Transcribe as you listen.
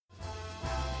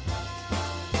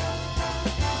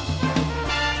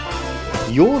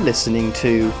You're listening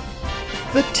to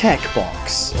The Tech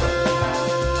Box.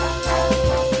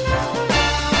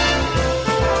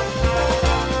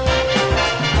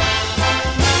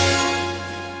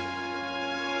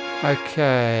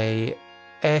 Okay,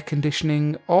 air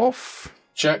conditioning off.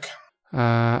 Check.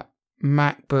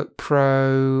 MacBook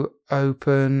Pro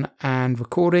open and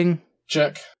recording.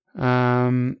 Check.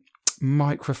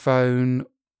 Microphone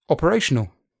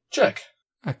operational. Check.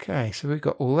 Okay, so we've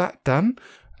got all that done.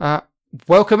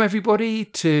 Welcome everybody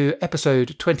to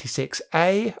episode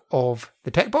 26A of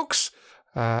The Tech Box.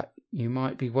 You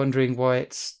might be wondering why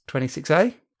it's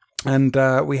 26A. And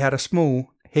we had a small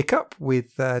hiccup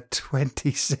with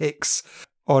 26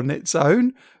 on its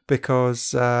own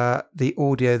because the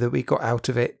audio that we got out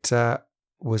of it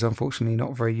was unfortunately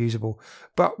not very usable.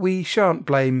 But we shan't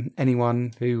blame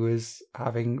anyone who was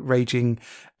having raging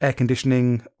air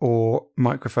conditioning or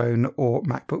microphone or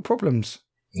MacBook problems.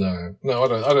 No,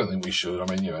 I don't think we should. I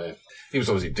mean, he was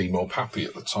obviously D-Mob happy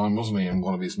at the time, wasn't he, in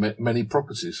one of his many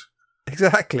properties.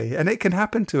 Exactly, and it can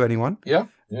happen to anyone. Yeah.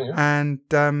 And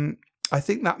I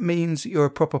think that means you're a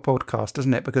proper podcast,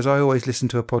 doesn't it? Because I always listen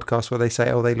to a podcast where they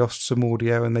say, they lost some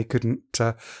audio and they couldn't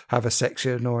have a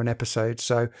section or an episode.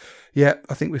 So, yeah,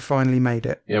 I think we finally made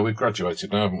it. Yeah, we've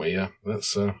graduated now, haven't we? Yeah,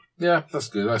 that's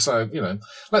good. So,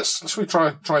 should we try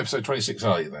episode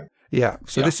 26A then? Yeah,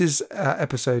 so This is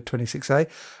episode 26A,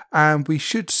 and we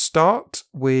should start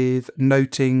with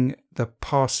noting the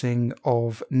passing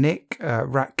of Nick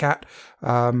Ratcat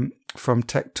from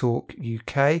Tech Talk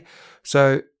UK.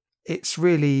 So it's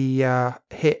really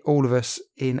hit all of us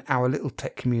in our little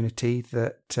tech community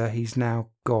that he's now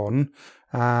gone.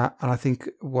 And I think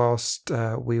whilst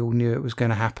we all knew it was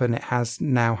going to happen, it has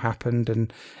now happened,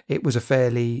 and it was a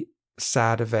fairly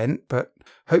sad event, but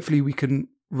hopefully we can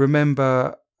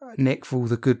remember Nick for all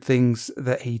the good things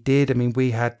that he did. I mean,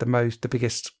 we had the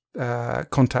biggest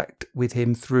contact with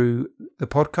him through the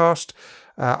podcast.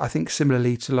 I think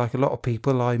similarly to like a lot of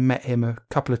people, I met him a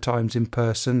couple of times in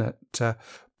person at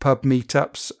pub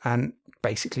meetups, and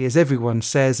basically, as everyone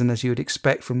says, and as you would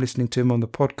expect from listening to him on the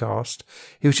podcast,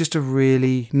 he was just a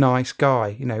really nice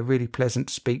guy, really pleasant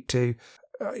to speak to.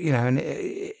 And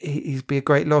he'd be a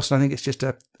great loss. And I think it's just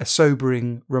a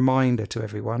sobering reminder to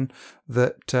everyone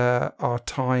that our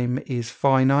time is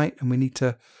finite and we need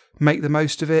to make the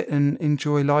most of it and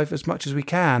enjoy life as much as we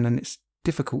can. And it's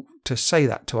difficult to say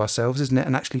that to ourselves, isn't it?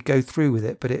 And actually go through with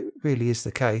it. But it really is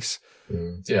the case.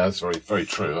 Yeah, that's very, very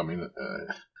true. I mean,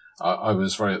 I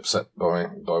was very upset by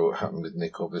what happened with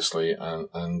Nick, obviously. And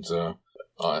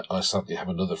I sadly have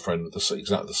another friend with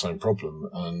exactly the same problem.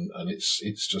 And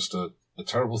it's just a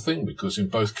terrible thing, because in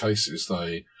both cases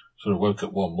they sort of woke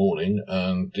up one morning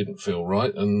and didn't feel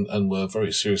right and were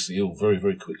very seriously ill very,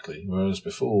 very quickly, whereas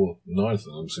before neither of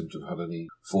them seemed to have had any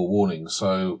forewarning.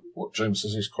 So what James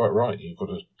says is quite right. You've got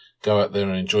to go out there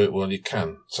and enjoy it while you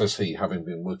can, says he, having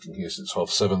been working here since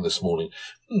 7:30 this morning.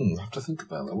 I have to think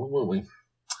about that one, won't we?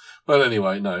 But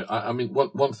anyway, no, I mean,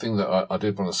 one thing that I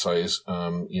did want to say is,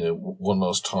 one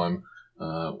last time,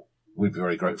 we'd be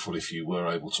very grateful if you were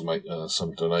able to make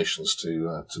some donations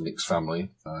to Nick's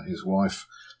family. His wife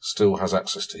still has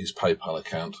access to his PayPal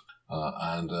account,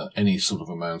 and any sort of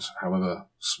amount, however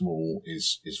small,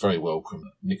 is very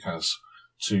welcome. Nick has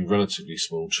 2 relatively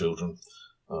small children,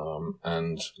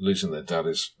 and losing their dad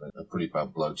is a pretty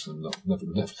bad blow to them.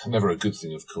 Never a good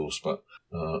thing, of course, but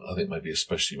I think maybe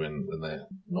especially when they're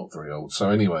not very old. So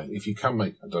anyway, if you can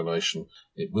make a donation,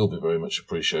 it will be very much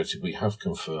appreciated. We have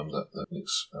confirmed that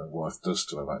Nick's wife does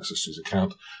still have access to his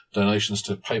account. Donations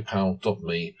to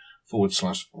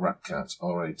paypal.me/ratcat, RATKAT.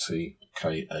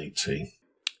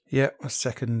 Yeah, I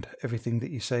second everything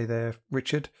that you say there,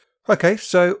 Richard. Okay,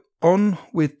 so on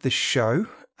with the show.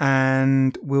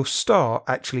 And we'll start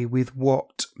actually with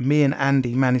what me and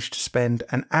Andy managed to spend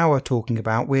an hour talking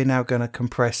about. We're now going to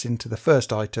compress into the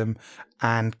first item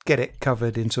and get it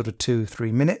covered in sort of 2 or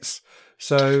 3 minutes.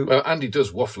 So, well, Andy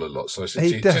does waffle a lot, so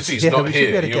since he's we not should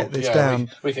here, be able to get this down.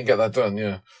 We can get that done,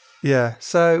 yeah. Yeah,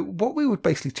 so what we were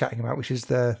basically chatting about, which is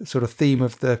the sort of theme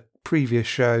of the previous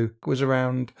show, was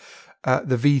around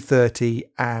the V30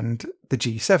 and the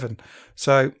G7.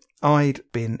 So I'd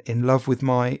been in love with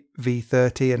my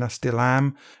V30 and I still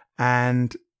am.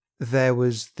 And there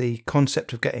was the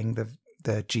concept of getting the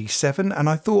G7, and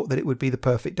I thought that it would be the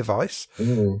perfect device.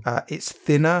 It's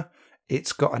thinner.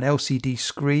 It's got an LCD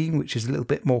screen, which is a little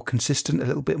bit more consistent, a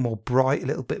little bit more bright, a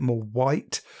little bit more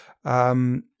white.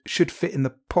 Should fit in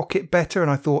the pocket better. And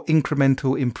I thought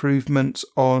incremental improvements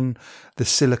on the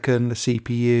silicon, the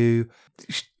CPU,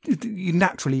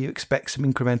 you expect some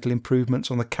incremental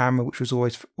improvements on the camera, which was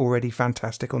already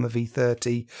fantastic on the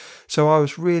V30. So I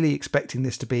was really expecting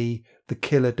this to be the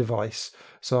killer device.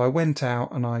 So I went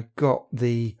out and I got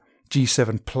the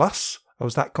G7 Plus. I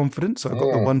was that confident. So I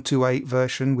got the 128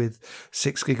 version with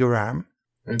 6 gig of RAM.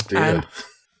 Oh dear. And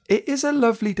it is a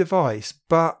lovely device,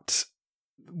 but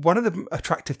one of the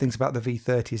attractive things about the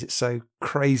V30 is it's so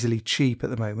crazily cheap at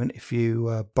the moment if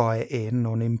you buy it in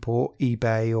on import,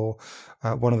 eBay, or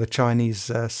one of the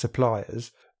Chinese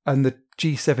suppliers. And the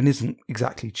G7 isn't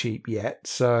exactly cheap yet,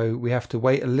 so we have to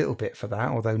wait a little bit for that,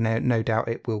 although no doubt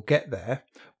it will get there.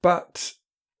 But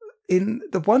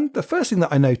the first thing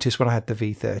that I noticed when I had the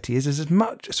V30 is the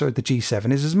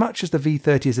G7 is as much as the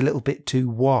V30 is a little bit too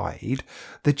wide,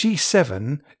 the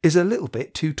G7 is a little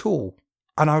bit too tall.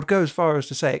 And I would go as far as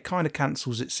to say it kind of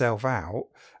cancels itself out.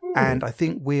 And I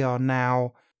think we are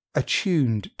now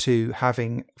attuned to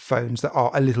having phones that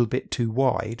are a little bit too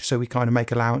wide. So we kind of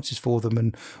make allowances for them.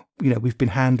 And, we've been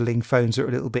handling phones that are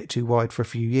a little bit too wide for a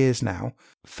few years now.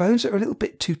 Phones that are a little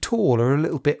bit too tall are a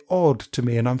little bit odd to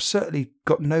me. And I'm certainly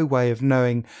got no way of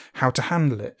knowing how to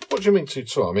handle it. What do you mean too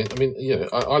tall? I mean,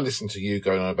 I listened to you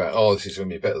going on about, this is going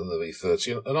to be better than the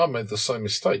V30, and I made the same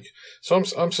mistake. So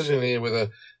I'm sitting here with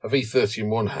a V30 in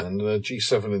one hand and a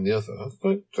G7 in the other.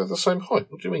 They're the same height.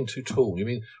 What do you mean too tall? You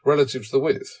mean relative to the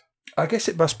width? I guess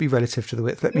it must be relative to the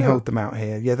width. Let me hold them out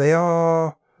here. Yeah, they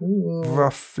are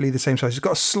roughly the same size. It's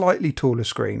got a slightly taller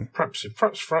screen. Perhaps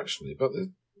fractionally, but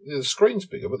the screen's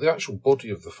bigger, but the actual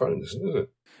body of the phone isn't, is it?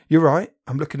 You're right.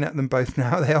 I'm looking at them both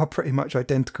now. They are pretty much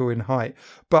identical in height.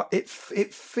 But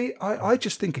I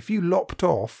just think if you lopped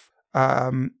off,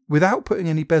 without putting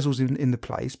any bezels in the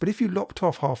place, but if you lopped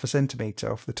off 0.5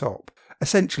 centimetre off the top,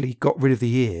 essentially got rid of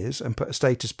the ears and put a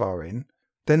status bar in,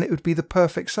 then it would be the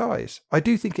perfect size. I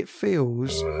do think it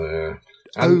feels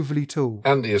overly tall.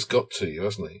 Andy has got to you,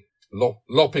 hasn't he?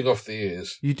 Lopping off the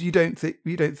ears. You don't think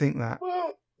that?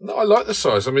 Well, no, I like the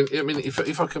size. I mean,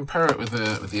 if I compare it with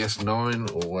the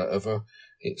S9 or whatever,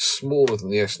 it's smaller than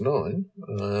the S9.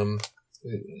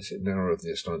 Is it narrower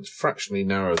than the S9? It's fractionally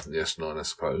narrower than the S9, I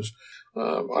suppose.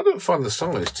 I don't find the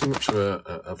size too much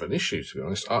of an issue, to be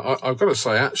honest. I've got to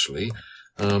say, actually,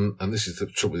 and this is the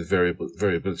trouble with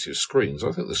variability of screens,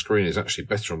 I think the screen is actually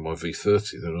better on my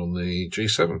V30 than on the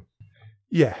G7.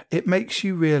 Yeah, it makes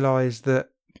you realise that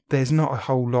there's not a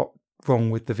whole lot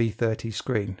wrong with the V30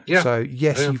 screen. Yeah. So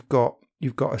yes, you've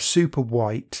got a super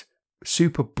white,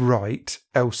 super bright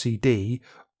LCD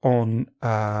on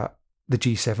the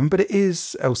G7, but it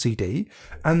is LCD,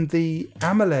 and the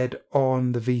AMOLED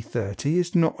on the V30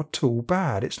 is not at all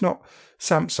bad. It's not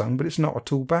Samsung, but it's not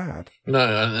at all bad. No,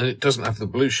 and it doesn't have the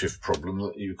blue shift problem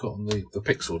that you've got on the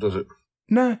Pixel, does it?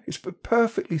 No, it's a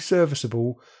perfectly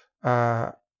serviceable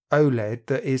OLED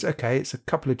that is, okay, it's a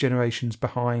couple of generations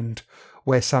behind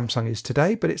where Samsung is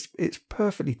today, but it's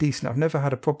perfectly decent. I've never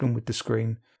had a problem with the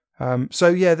screen. So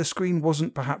yeah, the screen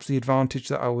wasn't perhaps the advantage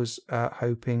that I was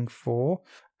hoping for.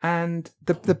 And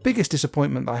the biggest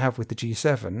disappointment that I have with the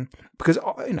G7, because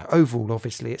overall,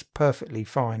 obviously, it's perfectly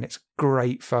fine. It's a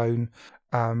great phone.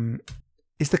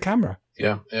 Is the camera.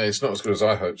 Yeah, it's not as good as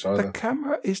I hoped either. The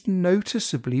camera is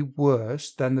noticeably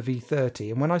worse than the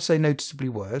V30. And when I say noticeably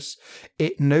worse,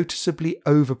 it noticeably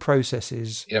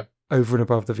over-processes over and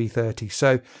above the V30.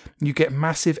 So you get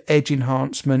massive edge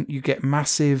enhancement, you get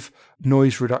massive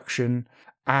noise reduction,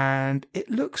 and it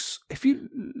looks, if you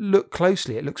look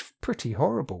closely, it looks pretty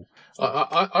horrible.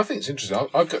 I think it's interesting.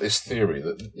 I've got this theory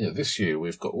that this year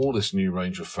we've got all this new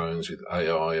range of phones with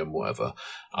AI and whatever.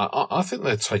 I think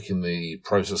they're taking the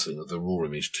processing of the raw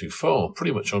image too far,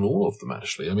 pretty much on all of them,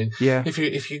 actually. I mean,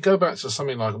 if you go back to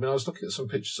something like, I was looking at some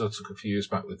pictures I took a few years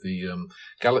back with the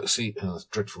Galaxy,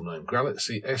 dreadful name,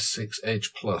 Galaxy S6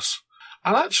 Edge Plus.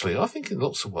 And actually, I think in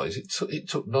lots of ways it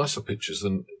took nicer pictures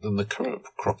than the current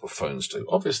crop of phones do.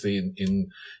 Obviously,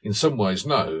 in some ways,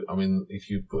 no. I mean, if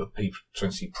you put a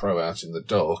P20 Pro out in the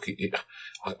dark,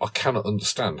 I cannot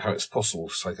understand how it's possible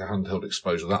to take a handheld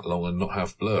exposure that long and not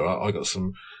have blur. I got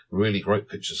some really great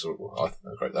pictures. I think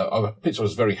they're great. A picture I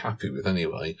was very happy with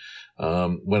anyway.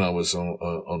 When I was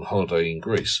on holiday in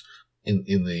Greece. In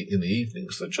the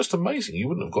evenings, they're just amazing. You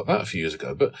wouldn't have got that a few years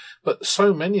ago, but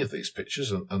so many of these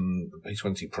pictures, and the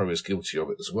P20 Pro is guilty of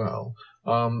it as well.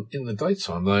 In the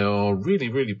daytime, they are really,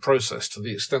 really processed to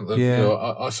the extent that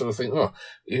I sort of think,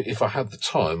 if I had the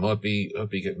time, I'd be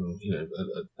getting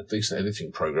a decent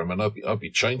editing program, and I'd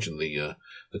be changing the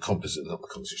composition, not the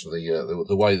composition,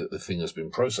 the way that the thing has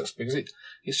been processed, because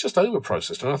it's just over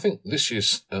processed, and I think this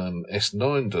year's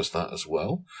S9 does that as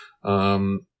well.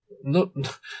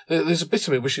 there's a bit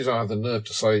of me wishes I had the nerve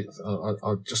to say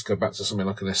I'd just go back to something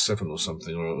like an S7 or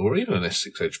something, or even an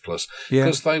S6 Edge Plus,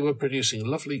 because they were producing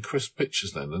lovely crisp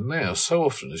pictures then. And now, so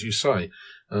often, as you say,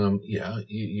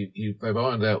 they've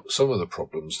ironed out some of the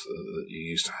problems that you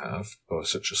used to have by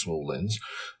such a small lens,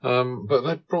 but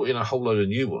they've brought in a whole load of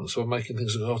new ones, so making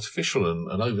things look artificial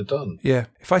and overdone. Yeah,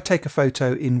 if I take a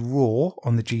photo in RAW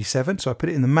on the G7, so I put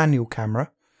it in the manual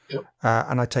camera,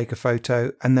 and I take a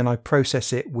photo and then I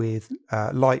process it with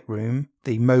Lightroom,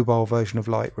 the mobile version of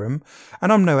Lightroom.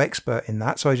 And I'm no expert in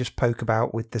that, so I just poke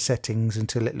about with the settings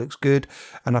until it looks good.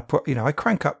 And I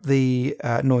crank up the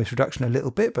noise reduction a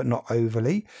little bit, but not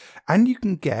overly. And you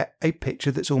can get a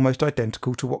picture that's almost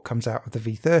identical to what comes out of the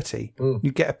V30.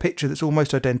 You get a picture that's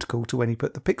almost identical to when you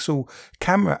put the Pixel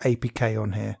camera APK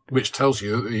on here. Which tells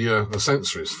you that the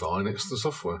sensor is fine, it's the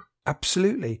software.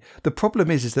 Absolutely. The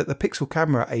problem is that the Pixel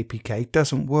camera APK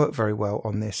doesn't work very well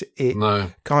on this.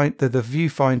 The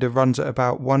viewfinder runs at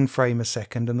about 1 frame a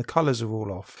second and the colours are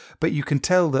all off. But you can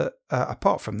tell that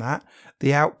apart from that, the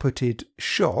outputted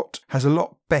shot has a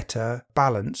lot better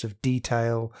balance of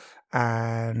detail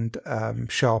and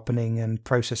sharpening and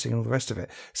processing and all the rest of it.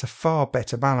 It's a far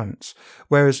better balance.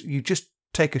 Whereas you just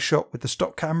take a shot with the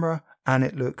stock camera and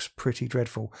it looks pretty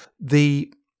dreadful.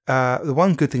 The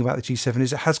one good thing about the G7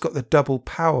 is it has got the double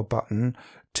power button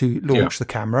to launch the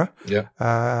camera,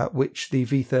 which the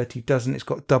V30 doesn't. It's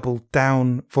got double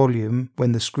down volume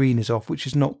when the screen is off, which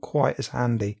is not quite as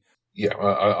handy. Yeah,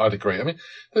 I'd agree. I mean,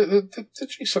 the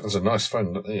G7's a nice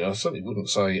phone. I certainly wouldn't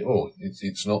say,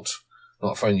 it's not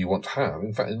a phone you want to have.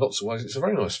 In fact, in lots of ways, it's a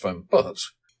very nice phone. But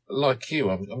like you,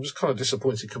 I'm just kind of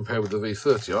disappointed compared with the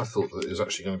V30. I thought that it was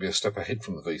actually going to be a step ahead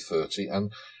from the V30,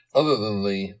 and other than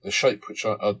the shape, which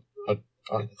I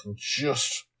can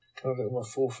just, can I do it with my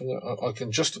forefinger? I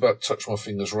can just about touch my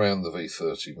fingers around the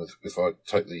V30 if I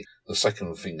take the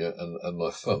second finger and my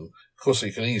thumb. Of course,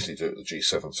 you can easily do it with the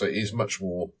G7, so it is much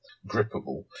more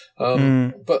grippable.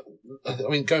 But, I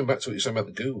mean, going back to what you said about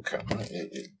the Google camera,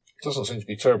 it doesn't seem to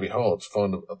be terribly hard to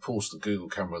find a pulse to Google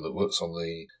camera that works on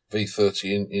the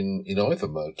V30 in either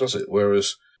mode, does it?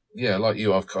 Whereas, yeah, like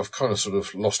you, I've kind of sort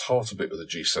of lost heart a bit with the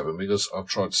G7 because I've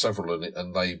tried several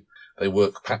and they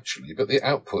work patchily, but the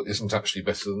output isn't actually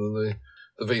better than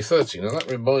the V30. Now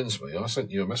that reminds me, I sent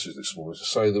you a message this morning to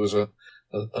say there was an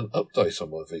update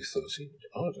on my V30.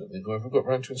 I don't think I ever got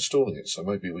around to installing it, so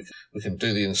maybe we can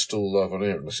do the install live on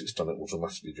air unless it's done it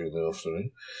automatically during the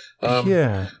afternoon.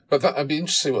 But I'd be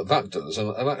interested to see what that does.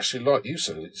 And actually, like you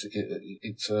said,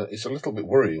 it's a little bit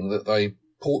worrying that they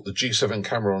port the G7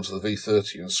 camera onto the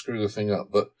V30 and screw the thing up.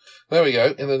 But there we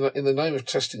go. In the name of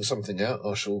testing something out,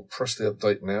 I shall press the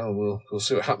update now, and we'll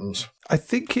see what happens. I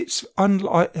think it's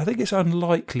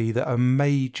unlikely that a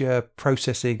major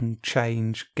processing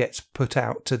change gets put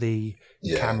out to the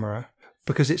camera,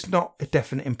 because it's not a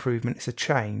definite improvement; it's a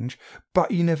change.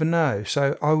 But you never know.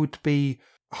 So I would be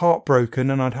heartbroken,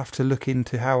 and I'd have to look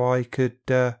into how I could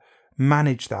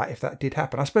manage that if that did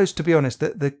happen. I suppose, to be honest,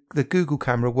 that the Google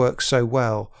camera works so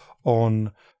well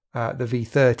on the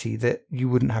V30 that you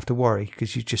wouldn't have to worry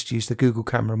because you just use the Google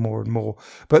camera more and more.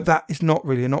 But that is not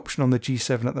really an option on the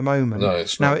G7 at the moment. No,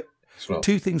 it's not. Now,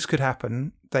 two things could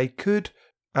happen. They could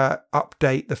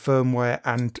update the firmware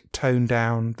and tone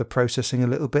down the processing a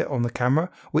little bit on the camera,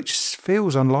 which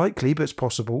feels unlikely, but it's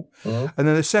possible. And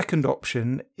then the second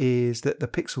option is that the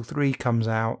Pixel 3 comes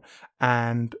out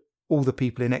and all the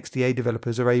people in XDA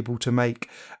developers are able to make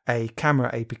a camera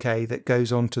APK that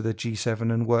goes onto the G7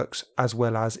 and works as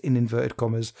well as, in inverted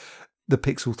commas, the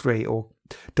Pixel 3, or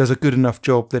does a good enough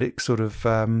job that it sort of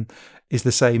is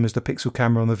the same as the Pixel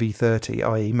camera on the V30,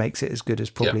 i.e. makes it as good as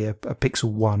probably a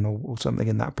Pixel 1 or something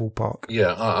in that ballpark.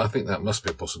 Yeah, I think that must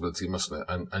be a possibility, mustn't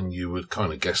it? And you would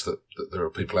kind of guess that there are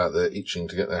people out there itching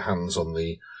to get their hands on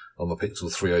the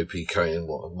Pixel 3 APK in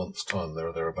a month's time, there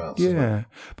or thereabouts. Yeah,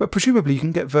 but presumably you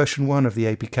can get version 1 of the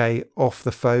APK off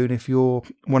the phone if you're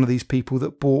one of these people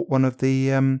that bought one of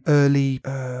the early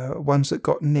ones that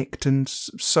got nicked and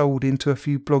sold into a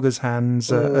few bloggers'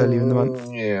 hands earlier in the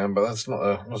month. Yeah, but that's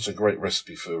not a great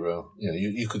recipe for.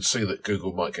 You could see that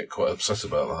Google might get quite upset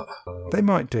about that. They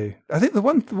might do. I think the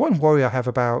one worry I have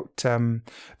about the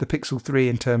Pixel 3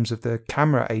 in terms of the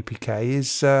camera APK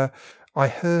is. I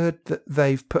heard that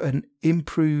they've put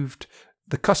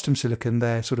the custom silicon,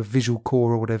 their sort of visual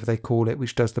core or whatever they call it,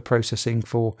 which does the processing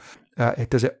for, it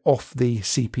does it off the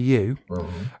CPU, or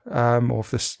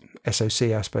off the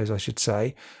SoC, I suppose I should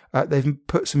say. They've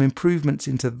put some improvements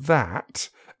into that.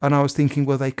 And I was thinking,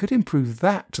 well, they could improve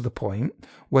that to the point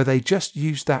where they just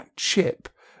use that chip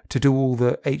to do all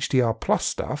the HDR plus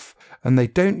stuff, and they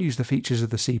don't use the features of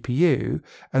the CPU,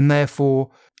 and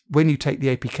therefore when you take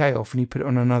the APK off and you put it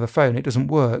on another phone, it doesn't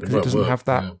work because it doesn't have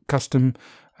that custom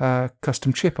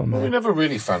chip on there. We never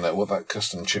really found out what that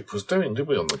custom chip was doing, did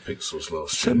we, on the Pixels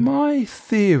last year? So my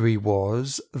theory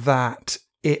was that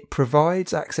it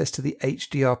provides access to the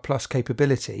HDR Plus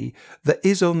capability that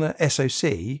is on the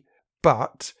SoC,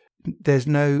 but there's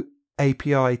no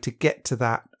API to get to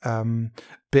that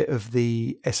bit of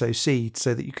the SoC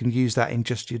so that you can use that in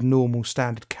just your normal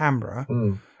standard camera.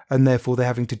 And therefore they're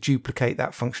having to duplicate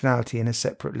that functionality in a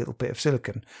separate little bit of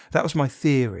silicon. That was my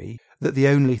theory, that the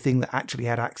only thing that actually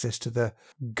had access to the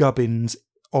gubbins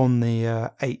on the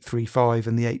 835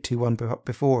 and the 821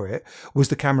 before it was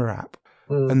the camera app.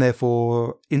 And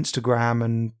therefore Instagram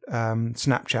and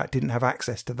Snapchat didn't have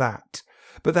access to that.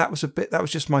 But that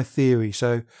was just my theory,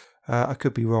 so I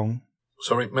could be wrong.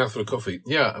 Sorry, mouthful of coffee.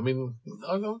 Yeah, I mean,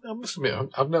 I must admit,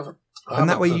 I've never... And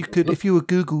that way you could, if you were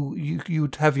Google, you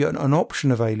would have an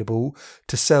option available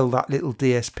to sell that little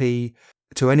DSP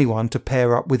to anyone to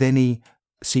pair up with any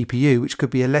CPU, which could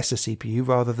be a lesser CPU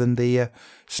rather than the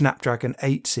Snapdragon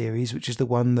 8 series, which is the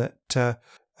one that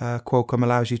Qualcomm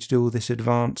allows you to do all this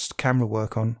advanced camera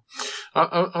work on.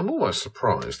 I'm almost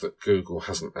surprised that Google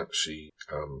hasn't actually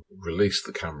released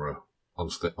the camera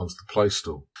onto the Play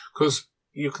Store, because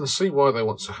you can see why they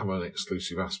want to have an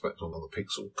exclusive aspect on the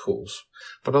Pixel, of course.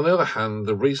 But on the other hand,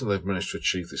 the reason they've managed to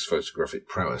achieve this photographic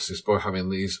prowess is by having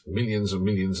these millions and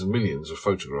millions and millions of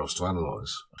photographs to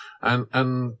analyse.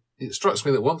 And it strikes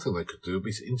me that one thing they could do would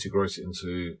be to integrate it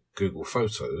into Google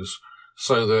Photos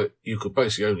so that you could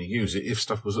basically only use it if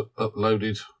stuff was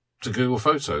uploaded to Google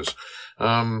Photos.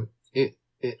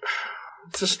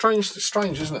 It's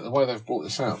strange, isn't it, the way they've brought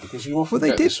this out? Because you often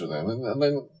get this with them, and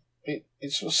then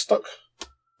it's sort of stuck.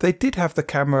 They did have the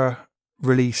camera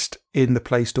released in the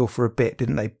Play Store for a bit,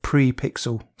 didn't they?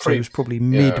 Pre-Pixel. So it was probably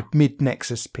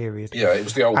mid-Nexus period. Yeah, it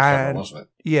was the old camera, wasn't it?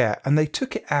 Yeah, and they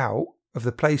took it out of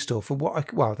the Play Store for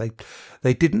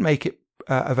they didn't make it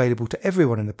available to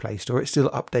everyone in the Play Store. It's still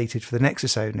updated for the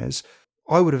Nexus owners.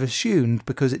 I would have assumed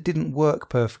because it didn't work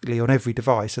perfectly on every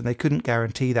device, and they couldn't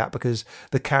guarantee that because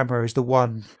the camera is the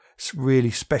one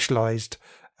really specialised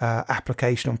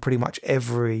application on pretty much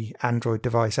every Android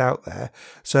device out there.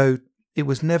 So it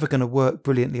was never going to work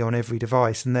brilliantly on every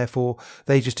device, and therefore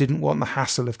they just didn't want the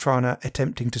hassle of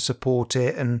attempting to support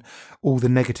it and all the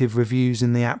negative reviews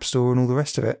in the App Store and all the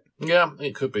rest of it. Yeah,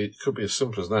 it could be as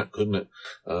simple as that, couldn't it?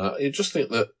 You just think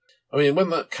that, I mean,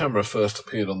 when that camera first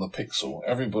appeared on the Pixel,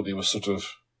 everybody was sort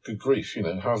of, good grief,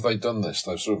 how have they done this?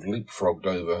 They've sort of leapfrogged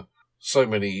over so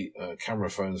many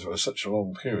camera phones over such a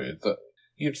long period that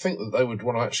you'd think that they would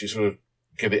want to actually sort of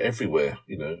get it everywhere,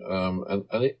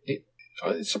 and it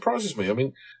surprises me. I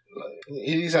mean,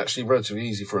 it is actually relatively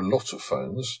easy for a lot of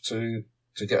phones to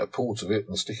get a port of it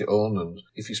and stick it on, and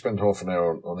if you spend half an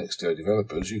hour on XDA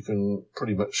developers, you can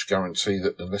pretty much guarantee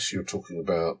that unless you're talking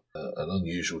about an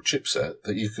unusual chipset,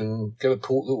 that you can get a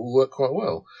port that will work quite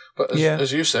well. But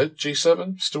as you said,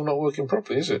 G7 still not working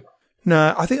properly, is it?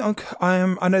 No, I think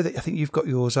I know that I think you've got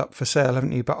yours up for sale,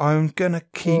 haven't you? But I'm going to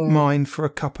keep mine for a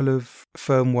couple of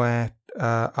firmware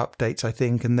updates, I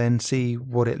think, and then see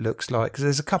what it looks like. Because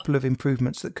there's a couple of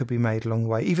improvements that could be made along the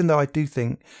way. Even though I do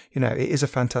think, it is a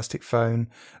fantastic phone.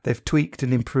 They've tweaked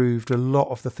and improved a lot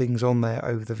of the things on there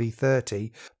over the V30.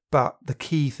 But the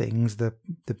key things, the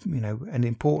an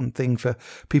important thing for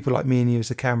people like me and you is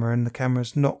the camera, and the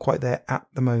camera's not quite there at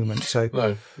the moment. So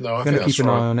no, I'm going to keep an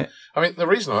eye on it. I mean, the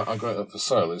reason I got it up for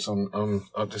sale is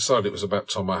I decided it was about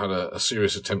time I had a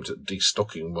serious attempt at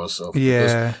destocking myself.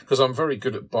 Yeah. Because I'm very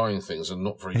good at buying things and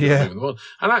not very good at moving them on.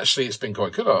 And actually, it's been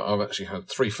quite good. I've actually had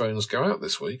 3 phones go out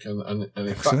this week, and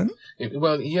if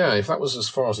if that was as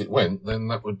far as it went, then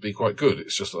that would be quite good.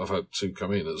 It's just that I've had 2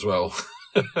 come in as well.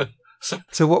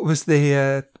 So what was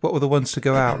what were the ones to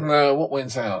go out? No, what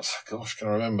went out? Gosh, can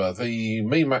I remember? The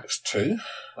Mi Max 2,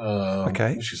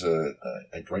 which is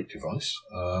a great device.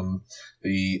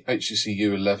 The HTC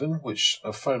U11, which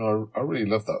a phone I really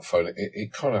love that phone.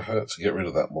 It kind of hurt to get rid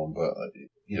of that one, but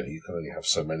you can only have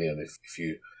so many, and if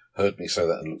you heard me say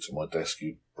that and looked at my desk,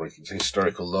 you'd break into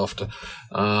hysterical laughter.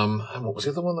 And what was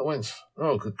the other one that went?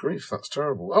 Oh, good grief, that's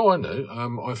terrible. Oh, I know,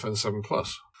 iPhone 7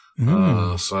 Plus.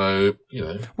 So,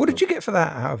 What did you get for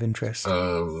that, out of interest?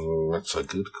 That's a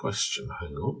good question.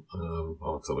 Hang on.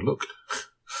 I'll have to have a look.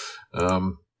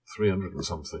 300 and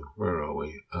something. Where are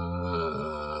we?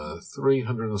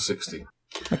 360.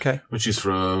 Okay. Which is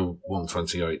for a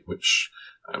 128, which,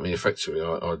 I mean, effectively,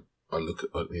 I look at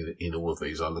in all of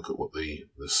these. I look at what the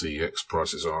CEX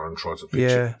prices are and try to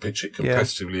pitch it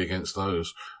competitively against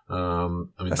those. I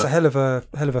mean, that's a hell of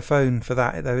a phone for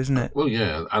that, though, isn't it? Well,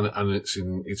 yeah, and it's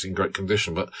in great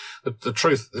condition. But the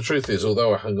truth is,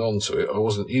 although I hung on to it, I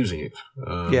wasn't using it.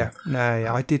 I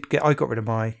got rid of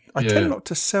my. I tend not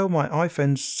to sell my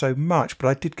iPhones so much, but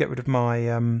I did get rid of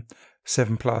my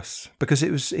 7 Plus because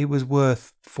it was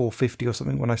worth $450 or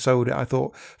something when I sold it. I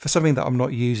thought for something that I'm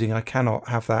not using, I cannot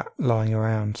have that lying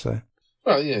around. So.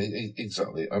 Well, yeah,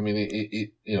 exactly. I mean,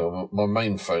 my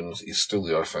main phone is still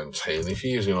the iPhone 10. If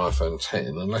you're using an iPhone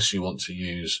 10, unless you want to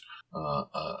use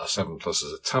a 7 Plus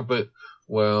as a tablet,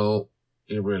 well,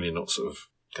 you're really not sort of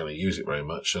going to use it very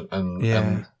much.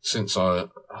 And since I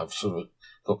have sort of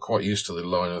got quite used to the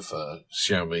line of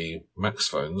Xiaomi Max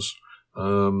phones,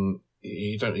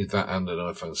 you don't need that and an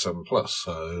iPhone 7 Plus.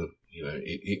 So,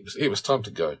 it was time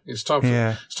to go. It's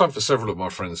time for several of my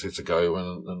friends here to go,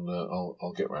 and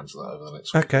I'll get around to that over the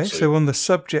next week. Okay, so on the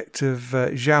subject of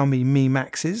Xiaomi Mi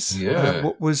Maxes,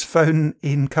 what was phone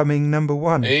incoming number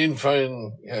one?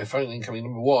 Phone incoming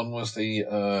number one was the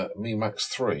Mi Max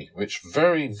 3, which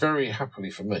very, very happily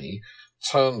for me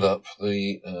turned up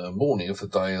the morning of the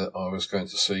day that I was going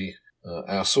to see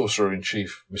our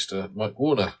Sorcerer-in-Chief, Mr. Mike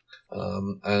Warner.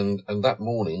 And that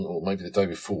morning, or maybe the day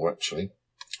before actually,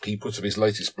 he put up his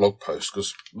latest blog post,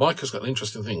 because Mike has got an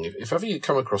interesting thing. If ever you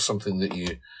come across something that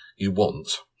you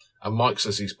want, and Mike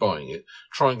says he's buying it,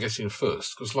 try and get in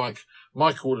first, because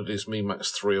Mike ordered his Mi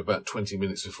Max 3 about 20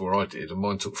 minutes before I did, and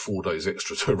mine took 4 days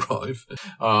extra to arrive.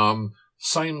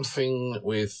 Same thing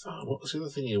with, what was the other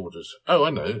thing he ordered? Oh,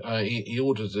 I know. He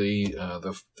ordered the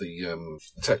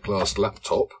Techlast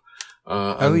laptop.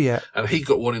 And he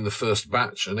got one in the first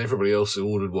batch, and everybody else who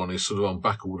ordered one is sort of on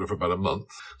back order for about a month.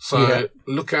 So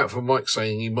look out for Mike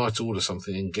saying he might order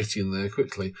something and get in there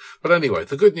quickly. But anyway,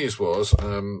 the good news was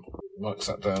Mike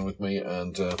sat down with me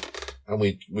and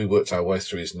we worked our way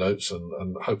through his notes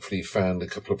and hopefully found a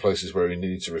couple of places where he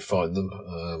needed to refine them.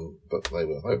 But they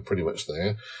were pretty much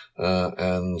there.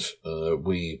 The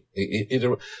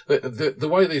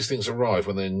way these things arrive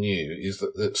when they're new is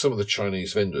that some of the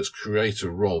Chinese vendors create a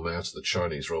ROM out of the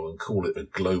Chinese ROM and call it a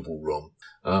global ROM.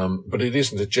 But it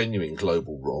isn't a genuine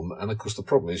global ROM, and of course the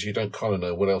problem is you don't kind of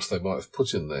know what else they might have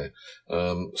put in there.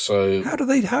 So how do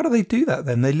they do that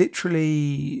then? They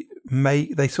literally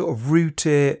they sort of root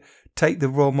it, take the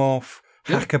ROM off,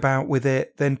 hack about with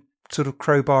it, then sort of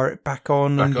crowbar it back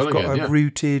on, and you've got a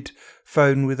rooted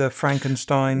phone with a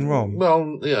Frankenstein ROM.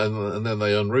 Well, yeah, and then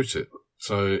they unroot it.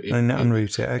 So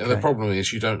unroot it. Okay. And the problem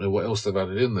is you don't know what else they've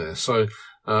added in there. So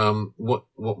what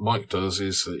Mike does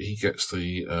is that he gets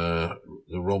the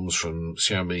ROMs from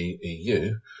Xiaomi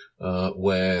EU,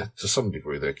 where to some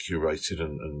degree they're curated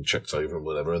and checked over and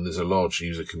whatever. And there's a large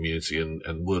user community,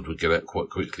 and word would get out quite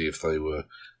quickly if they were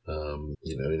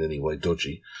in any way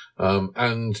dodgy.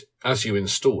 And as you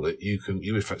install it, you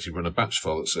effectively run a batch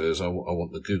file that says, I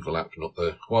want the Google app, not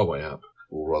the Huawei app,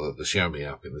 or rather the Xiaomi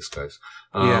app in this case.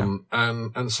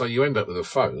 And so you end up with a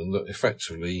phone that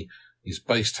effectively is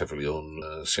based heavily on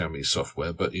Xiaomi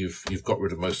software, but you've got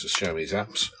rid of most of Xiaomi's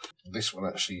apps. This one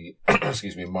actually,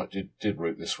 Mike did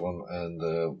root this one, and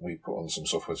we put on some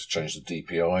software to change the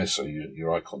DPI, so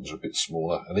your icons are a bit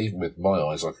smaller. And even with my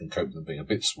eyes, I can cope with them being a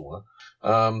bit smaller.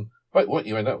 But what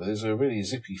you end up with is a really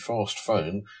zippy, fast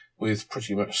phone with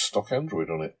pretty much stock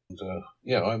Android on it.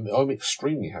 And I'm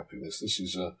extremely happy with this. This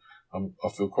is I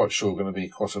feel quite sure going to be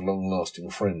quite a long-lasting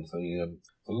friend. The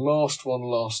last one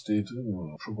lasted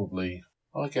probably,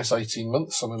 I guess, 18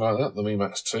 months, something like that. The Mi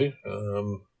Max 2.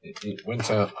 It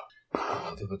went out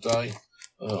the other day.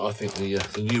 I think the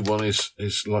new one is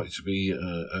likely to be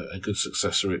a good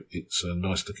successor. It's a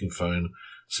nice-looking phone.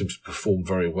 Seems to perform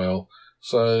very well.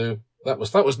 So that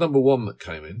was number one that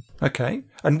came in. Okay.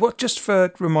 And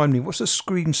remind me, what's the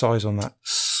screen size on that?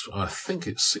 I think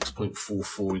it's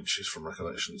 6.44 inches from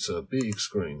recollection. It's a big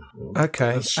screen.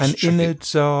 Okay. And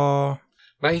innards are...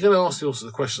 Now you're going to ask all sorts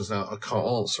of questions now I can't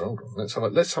answer. Hold on.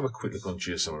 Let's have a quick look on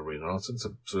GSM Arena. I tend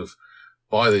to sort of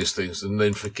buy these things and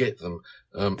then forget them.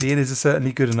 The innards are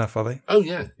certainly good enough, are they? Oh,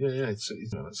 yeah. Let's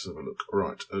have a look.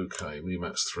 Right, okay. Mi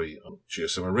Max 3 on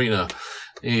GSM Arena.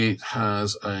 It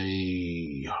has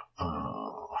a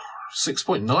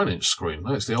 6.9-inch screen.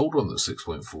 No, it's the old one that's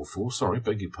 6.44. Sorry,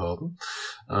 beg your pardon.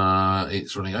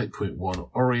 It's running 8.1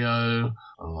 Oreo.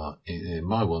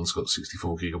 My one's got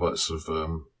 64 gigabytes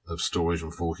of storage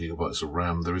and 4 gigabytes of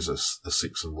RAM. There is a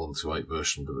 6 and 128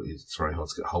 version, but it's very hard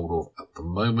to get hold of at the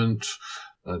moment.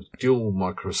 Dual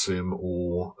micro SIM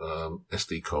or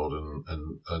SD card and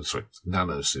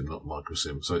nano SIM, not micro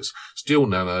SIM. So it's dual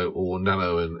nano or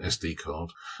nano and SD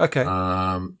card. Okay.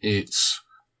 It's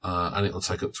and it'll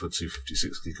take up to a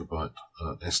 256 gigabyte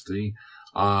SD.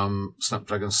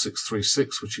 Snapdragon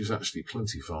 636, which is actually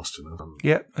plenty faster now.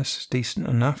 Yep, that's decent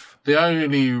enough. The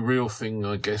only real thing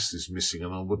I guess is missing,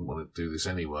 and I wouldn't want to do this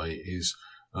anyway, is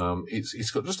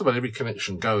it's got just about every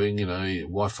connection going,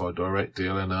 Wi-Fi Direct,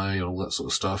 DLNA, and all that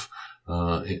sort of stuff.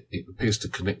 It appears to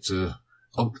connect to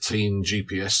umpteen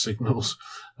GPS signals.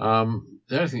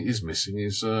 The only thing it is missing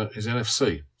is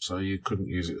NFC, so you couldn't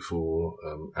use it for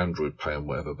Android Pay and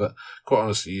whatever. But quite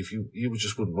honestly, if you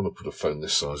just wouldn't want to put a phone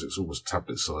this size, it's almost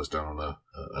tablet size, down on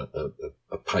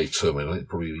a Pay terminal. It'd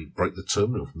probably break the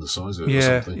terminal from the size of it or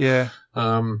something. Yeah.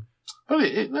 But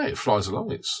it flies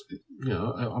along.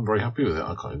 I'm very happy with it.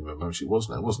 I can't even remember how much it was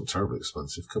now. It wasn't terribly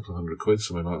expensive, a couple of £100,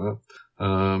 something like that.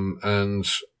 And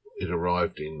it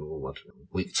arrived in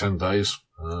a week, 10 days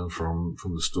from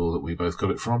the store that we both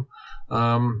got it from.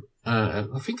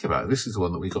 I think about it, this is the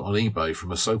one that we got on eBay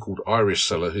from a so-called Irish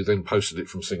seller who then posted it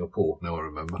from Singapore. Now I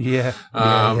remember. Yeah.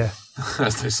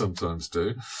 As they sometimes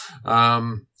do.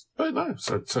 But no,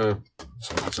 so it's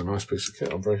a nice piece of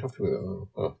kit. I'm very happy with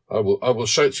it. I will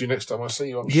show it to you next time I see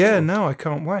you. No, I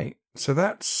can't wait. So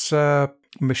that's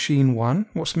machine 1.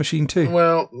 What's machine 2?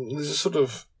 Well, there's a sort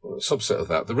of subset of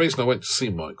that. The reason I went to see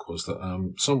Mike was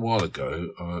that some while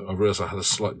ago I realised I had a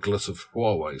slight glut of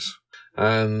Huawei's,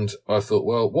 and I thought,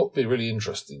 well, what would be really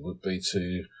interesting would be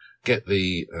to get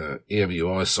the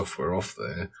EMUI software off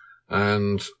there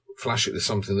and flash it with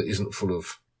something that isn't full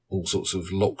of all sorts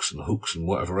of locks and hooks and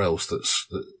whatever else that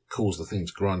cause the thing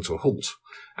to grind to a halt.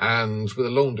 And with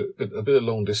a bit of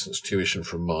long distance tuition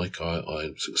from Mike,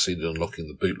 I succeeded in unlocking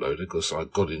the bootloader because I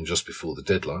got in just before the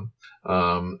deadline.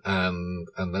 And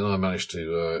then I managed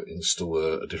to install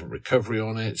a different recovery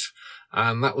on it.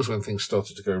 And that was when things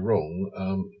started to go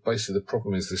wrong. Basically, the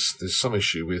problem is there's some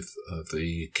issue with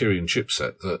the Kirin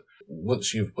chipset that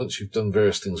once you've done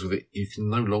various things with it, you can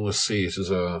no longer see it as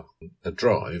a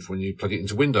drive when you plug it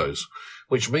into Windows,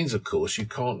 which means, of course, you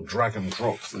can't drag and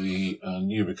drop the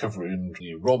new recovery and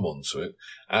new ROM onto it.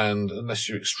 And unless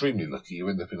you're extremely lucky, you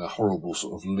end up in a horrible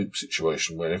sort of loop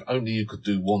situation where if only you could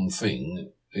do one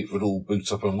thing, it would all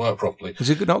boot up and work properly. Has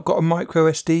it not got a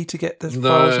micro SD to get the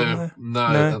files on there?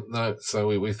 No. So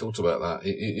we thought about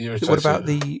that. What about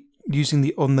using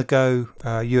the on-the-go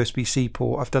USB-C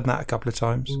port? I've done that a couple of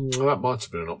times. That might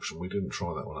have been an option. We didn't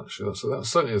try that one, actually. So that's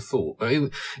certainly a thought. But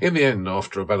in the end,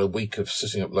 after about a week of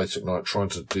sitting up late at night trying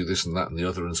to do this and that and the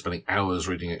other and spending hours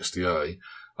reading XDA,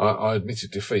 I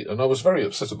admitted defeat. And I was very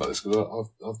upset about this because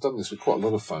I've done this with quite a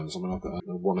lot of phones. I mean, I've got a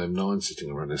 1M9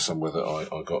 sitting around here somewhere that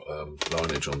I got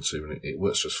Lineage onto, and it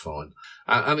works just fine.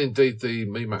 And indeed, the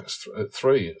Mi Max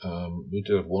 3, we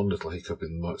did have one little hiccup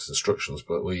in Mike's instructions,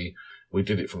 but we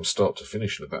did it from start to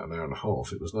finish in about an hour and a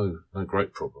half. It was no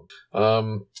great problem.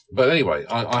 But anyway,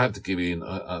 I had to give in.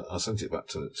 I sent it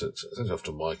back sent it off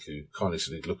to Mike, who kindly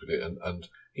said he'd look at it, and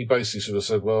he basically sort of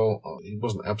said, well, he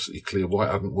wasn't absolutely clear why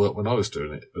it hadn't worked when I was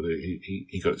doing it, but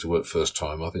he got it to work first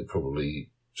time. I think probably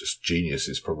just genius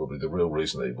is probably the real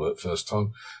reason that it worked first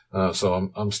time.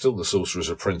 So I'm still the sorcerer's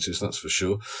apprentice, that's for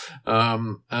sure.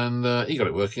 And he got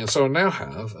it working, and so I now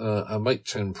have a Mate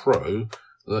 10 Pro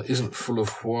that isn't full of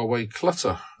Huawei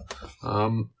clutter.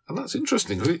 And that's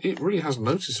interesting, because it really has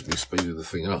noticeably speeded the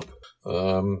thing up.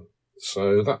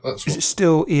 So that's Is it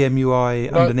still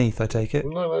EMUI underneath, I take it?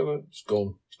 No, it's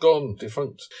gone. It's gone,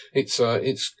 defunct. It's I'm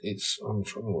trying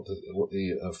to remember what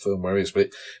the firmware is, but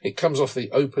it comes off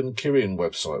the Open Kirin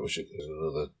website, which is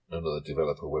another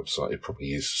developer website. It probably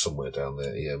is somewhere down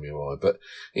there, EMUI, but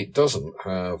it doesn't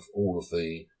have all of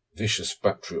the vicious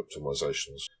battery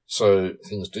optimizations. So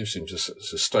things do seem to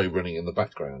stay running in the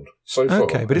background. So far,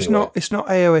 okay, but anyway. It's not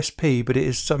AOSP, but it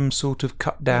is some sort of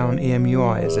cut down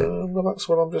EMUI, is it? Well, that's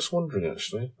what I'm just wondering,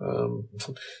 actually.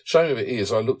 Shame of it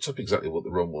is, I looked up exactly what the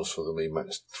ROM was for the Mi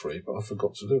Max 3, but I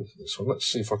forgot to do it for this one.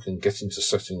 Let's see if I can get into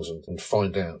settings and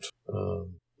find out.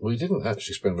 We didn't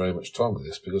actually spend very much time with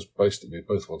this because basically we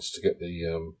both wanted to get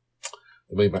the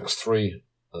Mi Max 3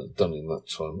 done in that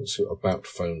time. Let's see what About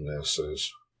Phone now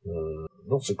says.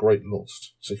 Not a great lot.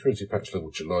 Security patch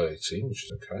level July 18, which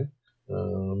is okay.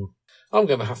 I'm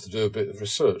going to have to do a bit of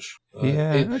research.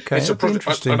 Okay. It's a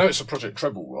project. I know it's a Project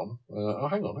Treble ROM.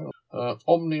 Hang on.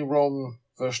 Omni ROM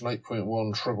version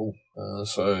 8.1 Treble.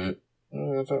 So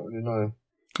I don't really know.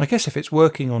 I guess if it's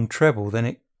working on Treble,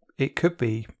 then it could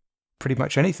be pretty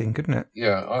much anything, couldn't it?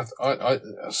 Yeah. I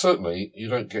certainly you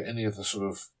don't get any of the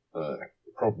sort of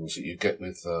problems that you get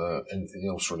with anything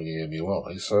else running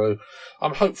EMUI, so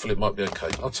I'm hopeful it might be okay.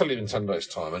 I'll tell you in 10 days'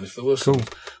 time, and if the worst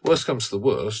comes to the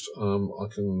worst, I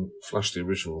can flash the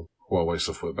original Huawei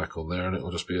software back on there, and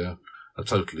it'll just be a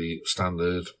totally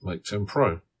standard Mate 10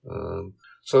 Pro.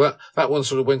 So that one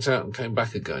sort of went out and came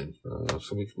back again.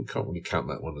 So we can't really count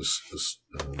that one as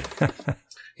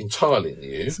entirely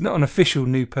new. It's not an official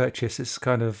new purchase. It's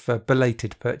kind of a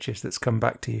belated purchase that's come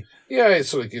back to you. Yeah, it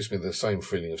sort of gives me the same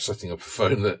feeling of setting up a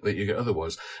phone that you get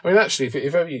otherwise. I mean, actually, if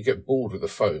ever you get bored with a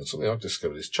phone, something I've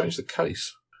discovered is change the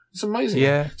case. It's amazing.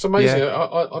 Yeah, it's amazing.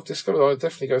 Yeah. I've discovered I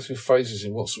definitely go through phases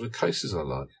in what sort of cases I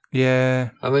like. Yeah.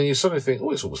 And then you suddenly think,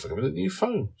 oh, it's almost like a new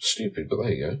phone. Stupid, but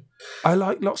there you go. I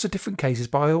like lots of different cases,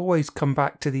 but I always come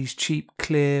back to these cheap,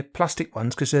 clear plastic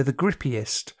ones because they're the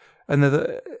grippiest. And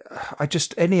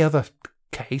any other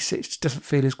case, it just doesn't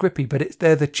feel as grippy, but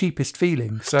they're the cheapest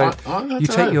feeling. So you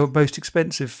take your most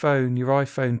expensive phone, your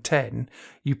iPhone 10,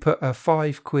 you put a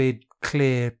 £5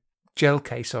 clear gel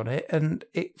case on it, and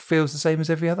it feels the same as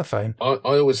every other phone. I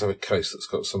always have a case that's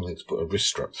got something to put a wrist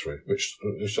strap through, which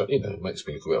makes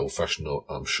me look a bit old-fashioned,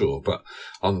 I'm sure. But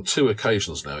on 2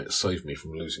 occasions now, it's saved me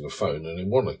from losing a phone, and in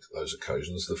one of those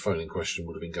occasions, the phone in question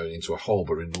would have been going into a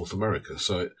harbour in North America,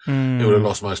 so it would have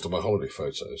lost most of my holiday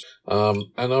photos.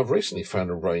 And I've recently found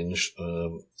a range.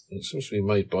 It seems to be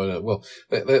made by,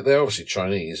 they're obviously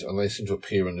Chinese, and they seem to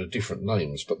appear under different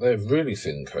names, but they're really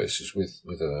thin cases with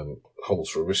holes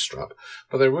for a wrist strap.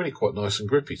 But they're really quite nice and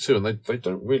grippy too, and they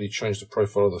don't really change the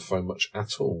profile of the phone much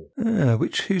at all.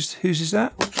 Whose is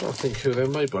that? I'm trying to think who they're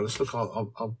made by. Let's look. I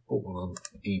bought one on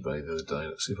eBay the other day.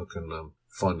 Let's see if I can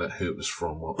find out who it was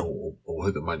from or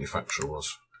who the manufacturer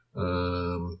was.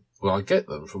 Well, I get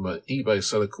them from an eBay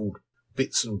seller called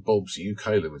Bits and Bobs UK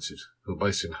Limited, who are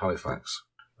based in Halifax.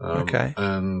 Okay.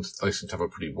 And they seem to have a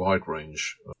pretty wide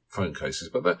range of phone cases,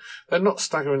 but they're not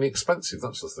staggeringly expensive.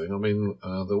 That's the thing. I mean,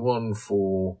 the one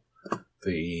for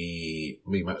the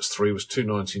Mi Max 3 was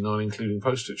 $2.99, including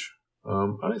postage.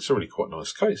 And it's a really quite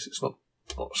nice case. It's not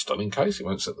a stunning case. It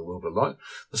won't set the world alight.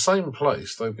 The same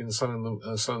place, they've been selling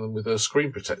them with a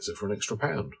screen protector for an extra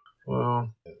 £1.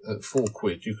 Well, at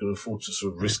 £4, you can afford to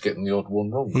sort of risk getting the odd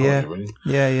one wrong, can't you, really?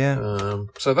 Yeah.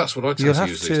 So that's what I tend You'll to have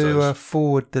use these days. to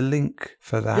forward the link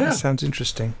for that. Yeah. It sounds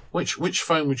interesting. Which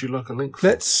phone would you like a link for?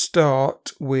 Let's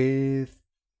start with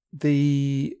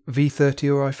the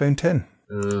V30 or iPhone 10.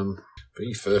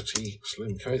 V30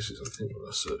 slim cases, I think what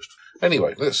I searched.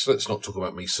 Anyway, let's not talk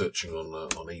about me searching on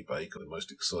eBay, the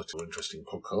most exciting or interesting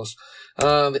podcast.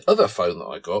 The other phone that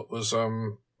I got was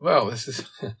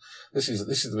this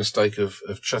is the mistake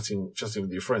of chatting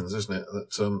with your friends, isn't it?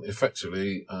 That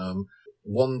effectively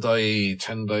one day,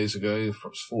 10 days ago,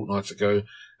 perhaps a fortnight ago,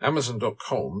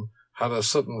 Amazon.com had a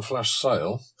sudden flash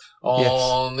sale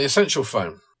on the Essential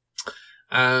phone.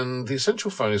 And the Essential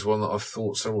phone is one that I've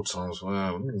thought several times,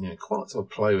 quite like to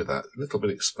play with that. A little bit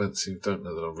expensive. Don't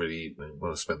know that I really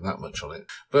want to spend that much on it.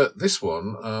 But this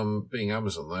one, being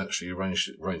Amazon, they actually arrange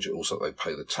it all so they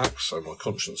pay the tax. So my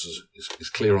conscience is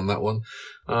clear on that one.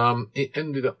 It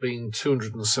ended up being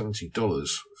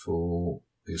 $270 for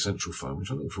the Essential phone,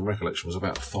 which I think from recollection was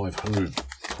about £500,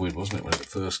 wasn't it, when it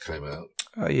first came out?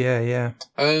 Yeah.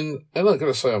 And I've got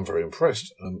to say I'm very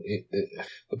impressed.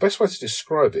 The best way to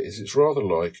describe it is it's rather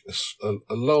like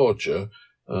a larger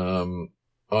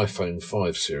iPhone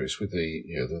 5 series with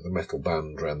the metal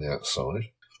band around the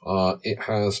outside. It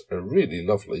has a really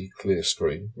lovely clear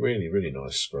screen, really, really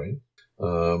nice screen.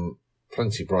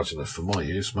 Plenty bright enough for my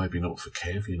use, maybe not for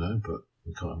Kev, but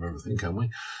we can't have everything, can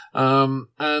we?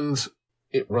 And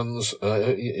it runs,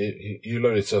 you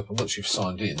load it up, and once you've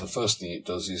signed in, the first thing it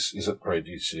does is upgrade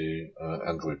you to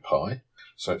Android Pie.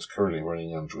 So it's currently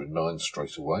running Android 9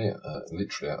 straight away,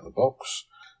 literally out of the box.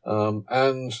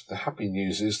 And the happy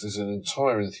news is there's an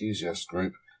entire enthusiast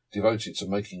group devoted to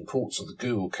making ports of the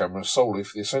Google camera solely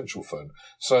for the Essential phone.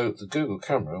 So the Google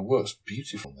camera works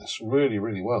beautifully on this, really,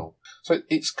 really well. So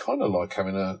it's kind of like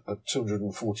having a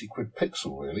 £240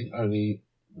 Pixel, really, only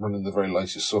running the very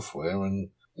latest software,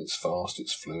 and it's fast,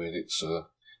 it's fluid, it's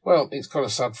kind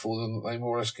of sad for them that they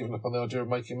more or less given up on the idea of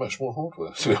making much more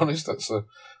hardware. To be honest, that's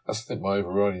I think my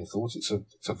overriding thought. It's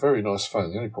a very nice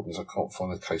phone. The only problem is I can't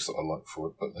find a case that I like for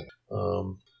it. But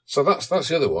so that's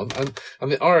the other one.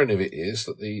 And the irony of it is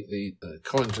that the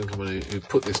kind gentleman who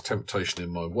put this temptation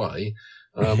in my way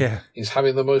is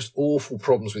having the most awful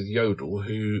problems with Yodel,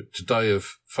 who today have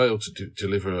failed to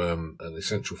deliver an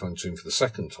Essential phone to him for the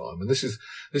second time. And this is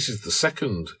the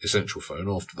second Essential phone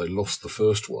after they lost the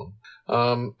first one.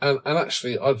 And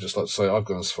actually, I'd just like to say I've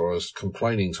gone as far as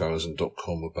complaining to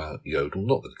Amazon.com about Yodel.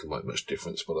 Not that it can make much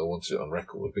difference, but I wanted it on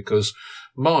record because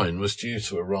mine was due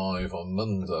to arrive on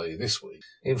Monday this week.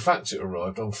 In fact, it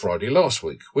arrived on Friday last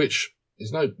week, which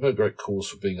is no great cause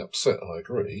for being upset, I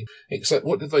agree. Except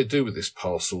what did they do with this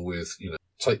parcel with,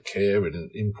 take care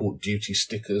and import duty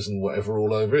stickers and whatever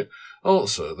all over it.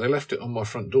 Answer, they left it on my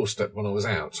front doorstep when I was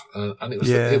out, and it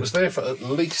was there for at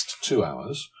least 2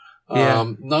 hours,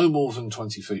 no more than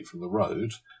 20 feet from the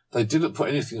road. They didn't put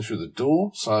anything through the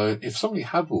door, so if somebody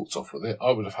had walked off with it,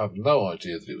 I would have had no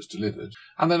idea that it was delivered.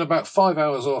 And then about 5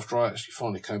 hours after I actually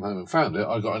finally came home and found it,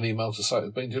 I got an email to say it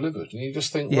had been delivered. And you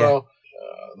just think, well,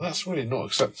 that's really not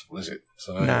acceptable, is it?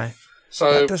 So, no.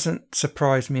 So that doesn't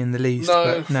surprise me in the least.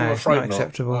 No, but no, I'm it's afraid not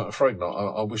acceptable. I'm afraid not.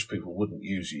 I wish people wouldn't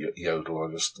use Yodel.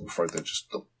 I'm afraid they're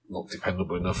just not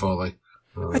dependable enough, are they?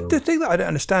 The thing that I don't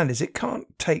understand is it can't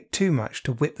take too much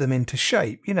to whip them into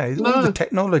shape. You know, all the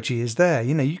technology is there.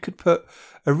 You know, you could put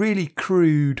a really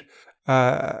crude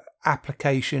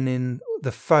application in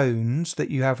the phones that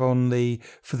you have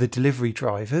for the delivery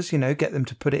drivers. You know, get them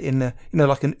to put it in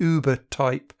like an Uber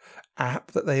type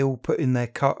app that they all put in their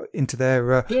car into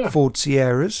their Ford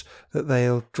Sierras that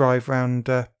they'll drive around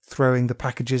throwing the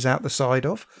packages out the side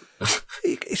of.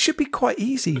 It should be quite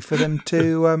easy for them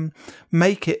to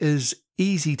make it as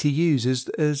easy to use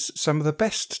as some of the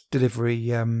best delivery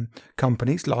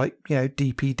companies like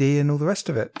DPD and all the rest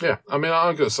of it. Yeah, I mean,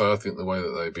 I've got to say, I think the way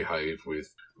that they behaved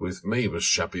with me was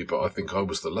shabby, but I think I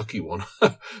was the lucky one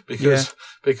because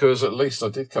at least I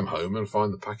did come home and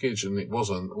find the package and it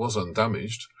was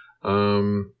undamaged.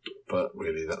 But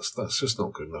really, that's just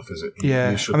not good enough, is it?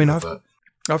 Yeah, I mean,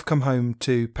 I've come home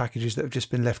to packages that have just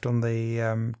been left on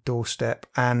the doorstep,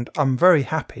 and I'm very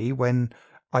happy when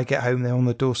I get home, they're on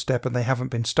the doorstep and they haven't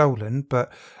been stolen,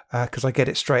 but because I get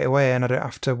it straight away and I don't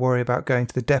have to worry about going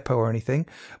to the depot or anything.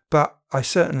 But I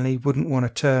certainly wouldn't want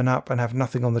to turn up and have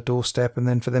nothing on the doorstep and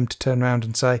then for them to turn around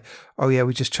and say, oh yeah,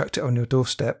 we just chucked it on your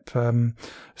doorstep.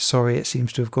 Sorry, it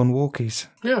seems to have gone walkies.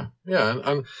 Yeah.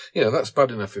 And that's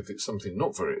bad enough if it's something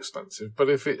not very expensive. But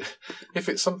if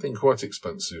it's something quite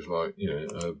expensive, like,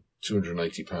 a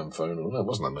 £280 phone, or no, it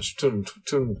wasn't that much,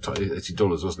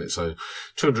 $280, wasn't it? So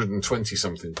 220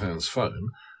 something pounds phone.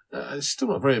 It's still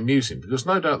not very amusing because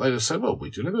no doubt they'd have said, well, we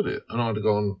delivered it. And I'd have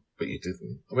gone, but you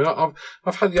didn't. I mean,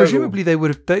 I've had presumably they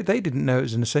would have, they didn't know it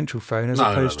was an essential phone as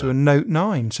opposed to a Note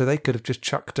 9. So they could have just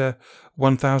chucked a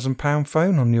 £1,000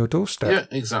 phone on your doorstep.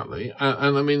 Yeah, exactly.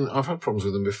 And I mean, I've had problems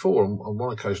with them before. On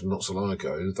one occasion, not so long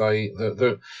ago,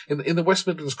 they're in the West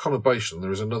Midlands conurbation,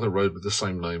 there is another road with the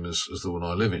same name as the one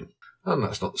I live in. And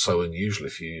that's not so unusual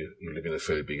if you live in a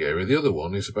fairly big area. The other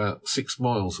one is about 6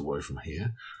 miles away from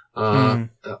here. A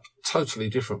totally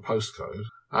different postcode.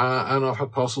 And I've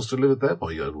had parcels delivered there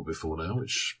by Yodel before now,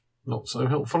 which not so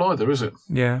helpful either, is it?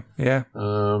 Yeah.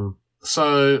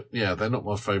 So yeah, they're not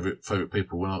my favourite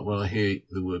people. When I hear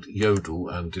the word Yodel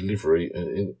and delivery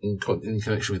in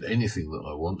connection with anything that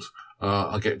I want,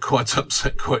 I get quite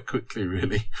upset quite quickly.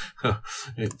 Really,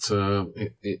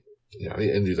 it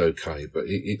ended okay, but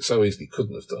it so easily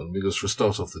couldn't have done because for a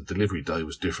start off, the delivery day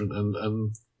was different,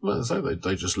 and well, as I say,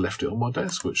 they just left it on my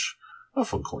desk, which I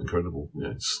find quite incredible.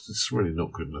 Yeah, it's really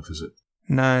not good enough, is it?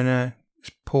 No,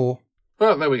 it's poor.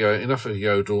 Well, there we go. Enough of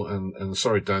Yodel, and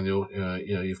sorry, Daniel.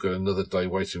 You've got another day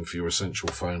waiting for your essential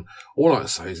phone. All I can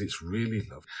say is it's really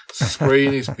lovely. The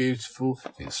screen is beautiful.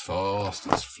 It's fast.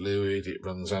 It's fluid. It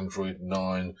runs Android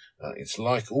 9. It's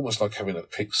almost like having a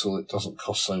Pixel. It doesn't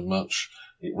cost so much.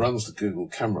 It runs the Google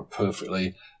camera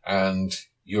perfectly, and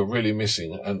you're really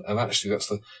missing. And actually, that's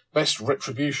the best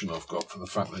retribution I've got for the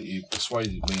fact that you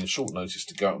persuaded me in short notice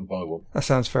to go out and buy one. That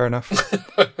sounds fair enough.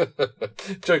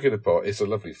 Joking apart, it's a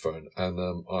lovely phone, and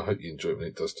I hope you enjoy it when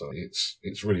it does turn.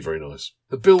 It's really very nice.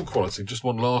 The build quality, just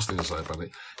one last thing to say about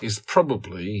it, is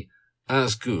probably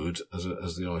as good as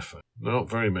the iPhone. There are not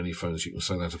very many phones you can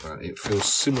say that about. It feels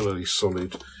similarly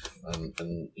solid, and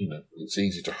it's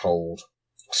easy to hold.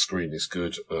 Screen is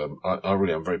good. I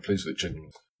really am very pleased with it,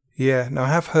 genuinely. Yeah, now I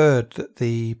have heard that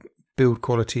the build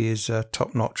quality is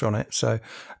top notch on it. So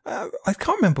I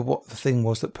can't remember what the thing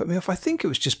was that put me off. I think it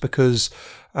was just because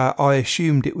I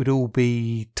assumed it would all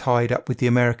be tied up with the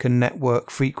American network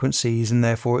frequencies and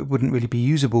therefore it wouldn't really be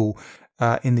usable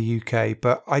in the UK.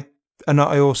 But I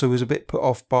also was a bit put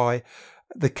off by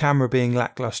the camera being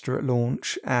lackluster at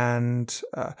launch, and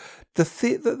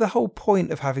the whole point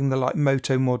of having the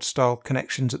Moto Mod style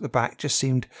connections at the back just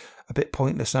seemed a bit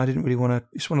pointless. And I didn't really want to.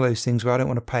 It's one of those things where I don't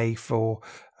want to pay for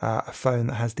a phone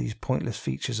that has these pointless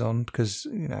features on because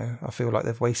I feel like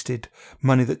they've wasted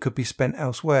money that could be spent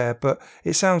elsewhere. But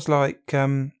it sounds like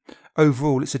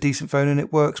overall it's a decent phone and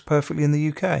it works perfectly in the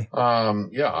UK.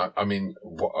 I mean,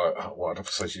 what I'd have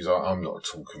to say to you is I'm not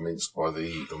at all convinced by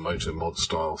the Moto Mod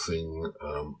style thing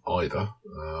either.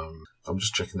 I'm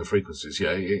just checking the frequencies.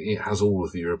 Yeah, it has all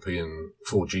of the European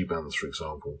 4G bands, for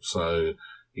example. So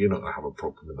you're not going to have a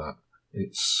problem with that.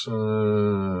 It's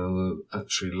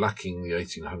actually lacking the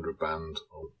 1800 band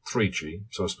on 3G,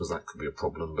 so I suppose that could be a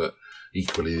problem. But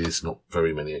equally, there's not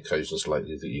very many occasions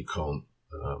lately that you can't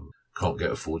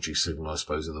get a 4G signal, I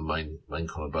suppose, in the main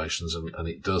conurbations, and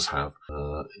it does have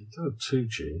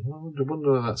 2G. I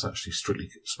wonder if that's actually strictly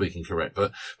speaking correct,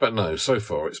 but no, so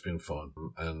far it's been fine.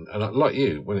 And like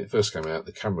you, when it first came out,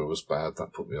 the camera was bad,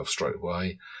 that put me off straight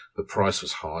away. The price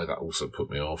was high, that also put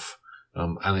me off.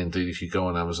 And indeed, if you go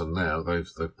on Amazon now, they've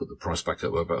put the price back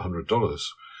up by about $100.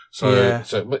 So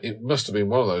it must have been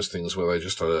one of those things where they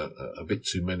just had a bit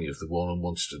too many of the one and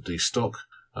wanted to destock.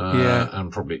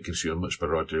 And probably it gives you a much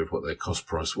better idea of what their cost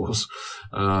price was.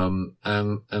 And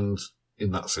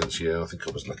in that sense, I think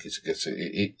I was lucky to get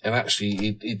it. And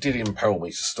actually, it did impel me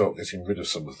to start getting rid of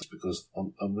some of this because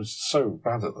I was so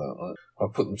bad at that. I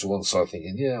put them to one side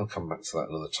thinking, I'll come back to that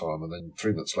another time. And then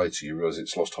 3 months later, you realise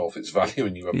it's lost half its value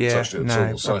and you haven't touched it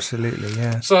at all. So, absolutely,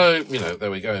 yeah. So, there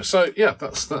we go. So,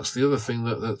 that's the other thing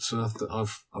that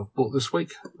I've bought this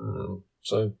week. Been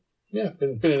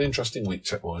an interesting week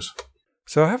tech-wise.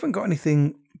 So I haven't got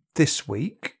anything this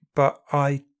week, but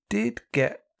I did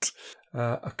get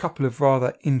a couple of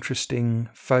rather interesting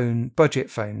budget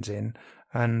phones in,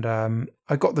 and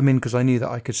I got them in because I knew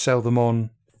that I could sell them on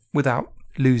without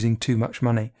losing too much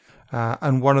money.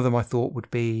 And one of them I thought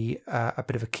would be a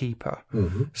bit of a keeper.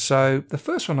 Mm-hmm. So the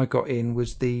first one I got in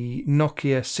was the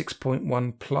Nokia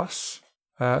 6.1 Plus.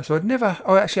 So I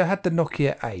had the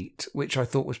Nokia 8, which I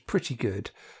thought was pretty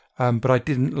good. But I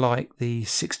didn't like the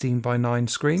 16:9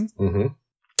 screen. Mm-hmm.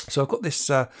 So I've got this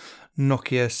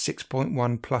Nokia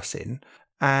 6.1 Plus in,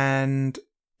 and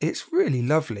it's really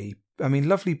lovely. I mean,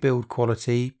 lovely build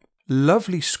quality,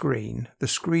 lovely screen. The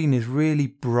screen is really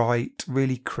bright,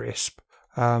 really crisp.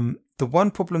 The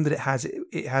one problem that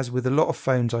it has with a lot of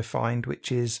phones, I find,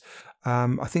 which is,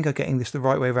 I think I'm getting this the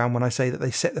right way around when I say that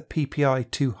they set the PPI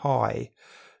too high.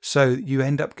 So you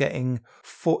end up getting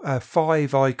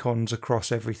 5 icons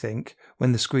across everything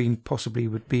when the screen possibly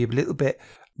would be a little bit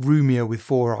roomier with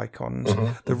 4 icons.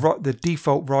 Mm-hmm. The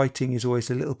default writing is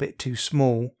always a little bit too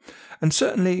small. And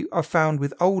certainly I've found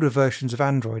with older versions of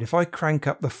Android, if I crank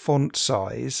up the font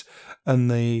size and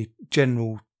the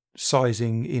general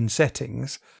sizing in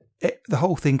settings, the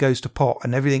whole thing goes to pot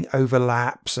and everything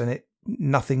overlaps and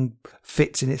nothing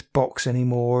fits in its box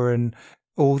anymore, and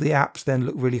all the apps then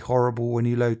look really horrible when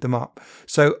you load them up.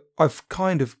 So I've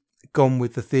kind of gone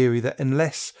with the theory that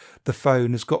unless the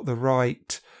phone has got the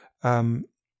right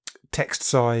text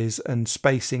size and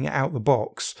spacing out the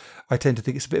box, I tend to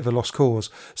think it's a bit of a lost cause.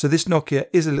 So this Nokia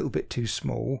is a little bit too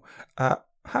small.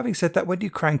 Having said that, when you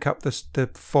crank up the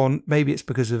font, maybe it's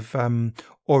because of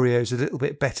Oreo's a little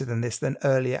bit better than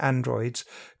earlier Androids.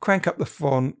 Crank up the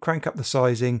font, crank up the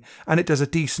sizing, and it does a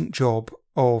decent job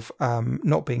of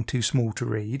not being too small to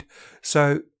read.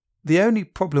 So the only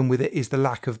problem with it is the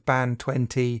lack of Band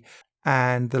 20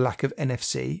 and the lack of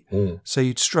NFC. So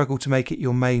you'd struggle to make it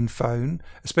your main phone,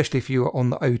 especially if you were on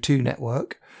the O2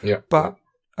 network. Yeah. But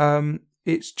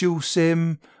it's dual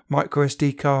SIM, micro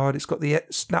SD card. It's got the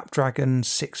Snapdragon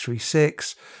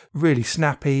 636, really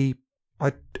snappy.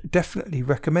 I definitely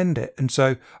recommend it. And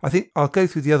so I think I'll go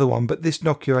through the other one, but this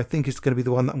Nokia I think is going to be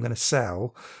the one that I'm going to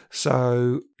sell.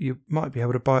 So you might be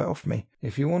able to buy it off me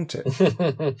if you want it.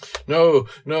 No,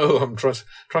 I'm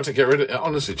trying to get rid of it.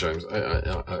 Honestly, James,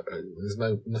 there's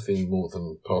nothing more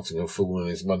than parting a fool and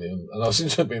his money. And I seem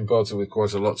to have been parted with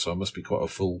quite a lot, so I must be quite a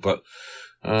fool. But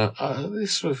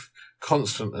this sort of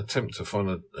constant attempt to find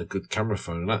a good camera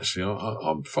phone, and actually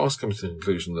I'm fast coming to the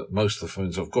conclusion that most of the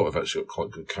phones I've got have actually got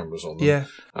quite good cameras on them. Yeah.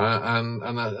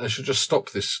 And I should just stop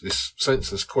this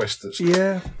senseless quest that's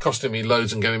costing me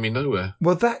loads and getting me nowhere.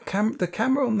 Well, the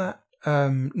camera on that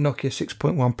Nokia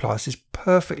 6.1 Plus is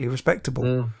perfectly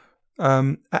respectable.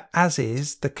 As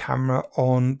is the camera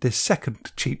on this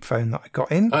second cheap phone that I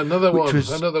got in. Another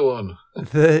one.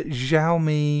 The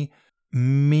Xiaomi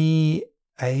Mi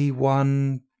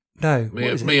A1. No, Mi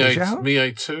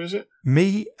A2, is it?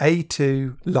 Mi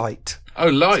A2 Lite. Oh,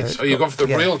 Lite. So you got for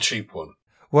the real cheap one.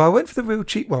 Well, I went for the real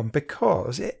cheap one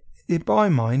because in my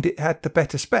mind, it had the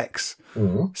better specs.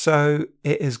 Mm-hmm. So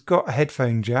it has got a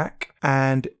headphone jack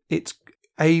and it's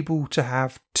able to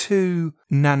have 2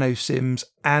 nano SIMs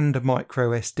and a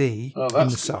micro SD on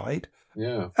the side.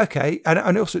 Yeah. Okay.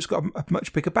 And also it's got a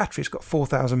much bigger battery. It's got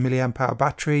 4,000 milliamp hour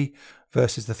battery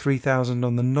versus the 3,000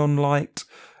 on the non-Lite.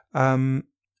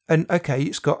 And okay,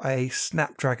 it's got a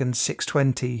Snapdragon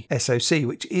 620 SoC,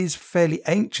 which is fairly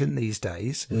ancient these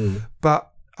days,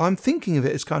 but I'm thinking of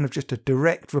it as kind of just a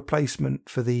direct replacement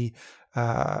for the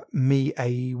Mi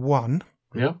A1,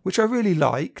 which I really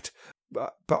liked,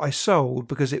 but I sold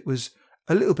because it was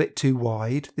a little bit too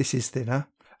wide. This is thinner.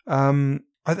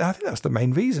 I think that's the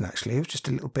main reason, actually. It was just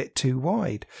a little bit too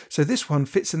wide. So this one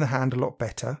fits in the hand a lot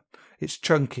better. It's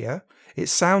chunkier. It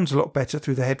sounds a lot better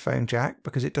through the headphone jack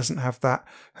because it doesn't have that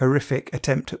horrific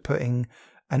attempt at putting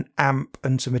an amp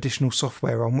and some additional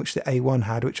software on, which the A1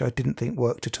 had, which I didn't think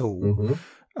worked at all.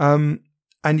 Mm-hmm.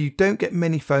 And you don't get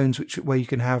many phones where you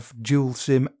can have dual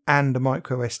SIM and a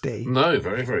micro SD. No,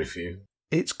 very, very few.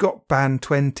 It's got band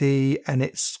 20 and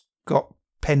it's got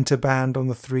pentaband on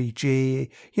the 3G.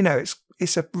 You know,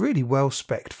 it's a really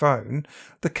well-spec'd phone.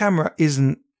 The camera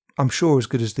isn't, I'm sure, as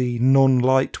good as the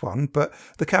non-light one, but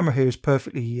the camera here is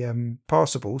perfectly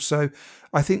passable. So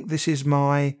I think this is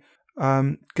my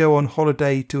go on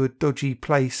holiday to a dodgy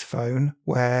place phone,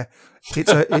 where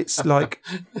it's like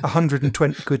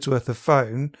 120 quid's worth of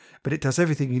phone, but it does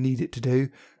everything you need it to do.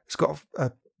 It's got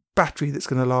a battery that's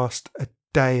going to last a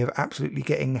day of absolutely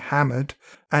getting hammered,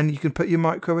 and you can put your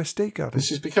micro SD card in.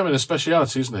 This is becoming a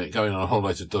speciality, isn't it? Going on a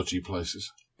holiday to dodgy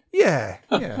places. Yeah.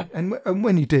 and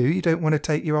when you do, you don't want to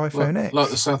take your iPhone X. Like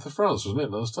the south of France, wasn't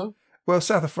it, last time? Well,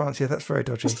 south of France, yeah, that's very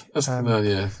dodgy.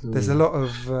 Yeah. There's a lot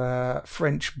of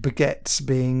French baguettes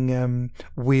being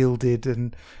wielded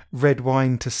and red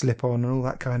wine to slip on and all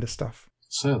that kind of stuff.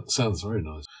 Sounds very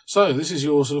nice. So this is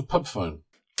your sort of pub phone.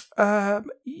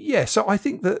 Yeah, so I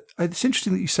think that it's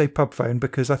interesting that you say pub phone,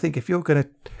 because I think if you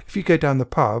go down the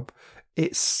pub,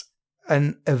 it's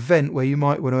an event where you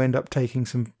might want to end up taking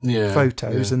some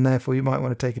photos, and therefore you might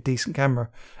want to take a decent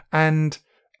camera. And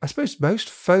I suppose most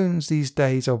phones these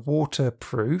days are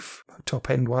waterproof,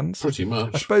 top-end ones. Pretty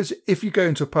much. I suppose if you go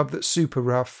into a pub that's super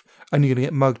rough and you're going to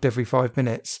get mugged every 5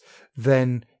 minutes,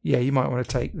 then, yeah, you might want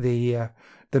to take the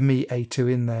Mi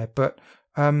A2 in there. But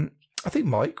I think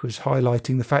Mike was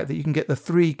highlighting the fact that you can get the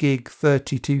 3 gig,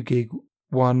 32 gig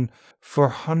one for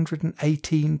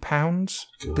 £118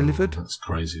 delivered. That's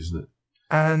crazy, isn't it?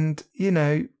 And, you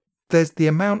know, there's the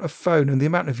amount of phone and the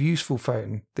amount of useful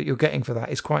phone that you're getting for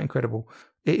that is quite incredible.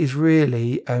 It is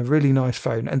really a really nice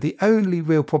phone. And the only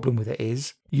real problem with it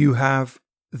is you have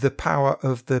the power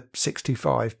of the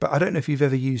 625. But I don't know if you've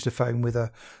ever used a phone with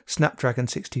a Snapdragon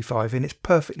 625, and it's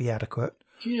perfectly adequate.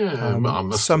 Yeah,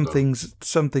 some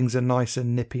things are nice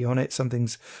and nippy on it. Some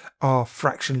things are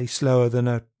fractionally slower than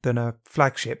a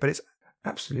flagship, but it's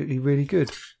absolutely really good.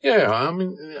 Yeah, I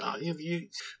mean,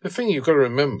 the thing you've got to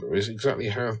remember is exactly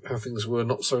how things were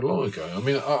not so long ago. I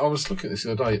mean, I was looking at this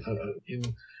the other day.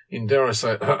 In dare I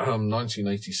say,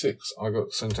 1986, I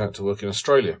got sent out to work in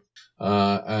Australia.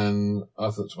 And I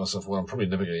thought to myself, well, I'm probably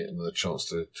never going to get another chance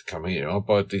to come here. I'll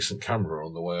buy a decent camera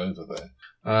on the way over there.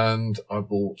 And I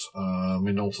bought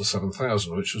Minolta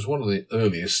 7000, which was one of the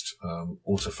earliest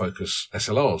autofocus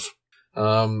SLRs.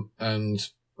 And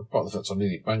apart from the fact I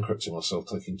nearly bankrupted myself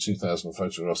taking 2,000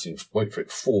 photographs in, wait for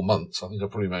it, 4 months. I think I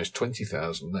probably managed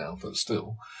 20,000 now, but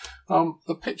still.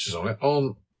 The pictures on it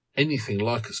aren't anything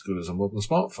like as good as a modern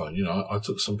smartphone. You know, I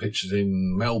took some pictures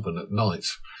in Melbourne at night,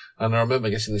 and I remember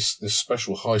getting this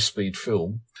special high-speed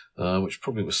film, which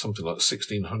probably was something like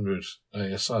 1600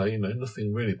 ASA, you know,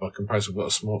 nothing really by comparison with what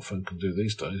a smartphone can do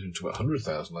these days, into about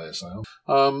 100,000 ASA.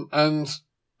 And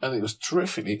it was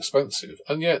terrifically expensive,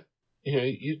 and yet, you know,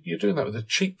 you're doing that with a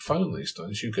cheap phone these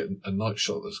days. You get a night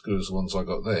shot that's good as the ones I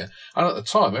got there. And at the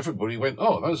time, everybody went,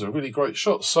 oh, those are really great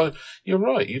shots. So you're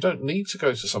right. You don't need to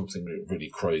go to something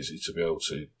really crazy to be able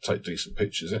to take decent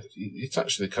pictures. It's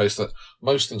actually the case that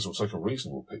most things will take a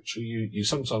reasonable picture. You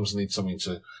sometimes need something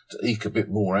to eke a bit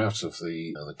more out of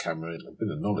the camera, a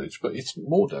bit of knowledge, but it's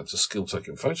more down to skill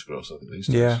taking photographs, I think, these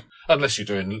days. Yeah. Unless you're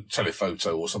doing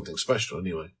telephoto or something special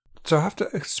anyway. So I have to,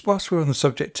 whilst we're on the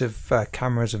subject of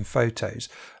cameras and photos,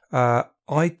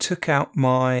 I took out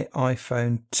my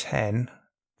iPhone 10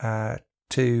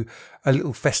 to a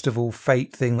little festival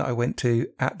fete thing that I went to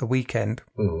at the weekend.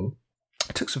 Mm-hmm.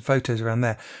 I took some photos around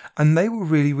there, and they were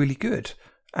really, really good.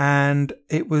 And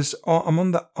it was, I'm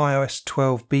on the iOS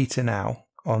 12 beta now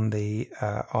on the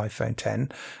iPhone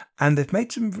 10, and they've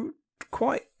made some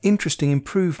quite interesting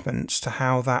improvements to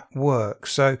how that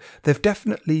works. So they've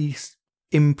definitely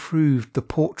improved the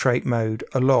portrait mode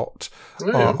a lot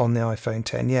on the iPhone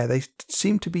 10. Yeah, they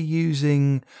seem to be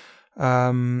using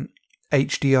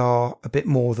HDR a bit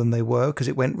more than they were, because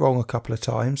it went wrong a couple of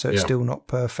times, so it's still not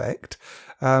perfect.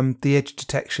 The edge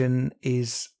detection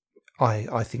is,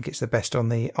 I think it's the best on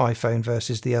the iPhone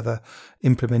versus the other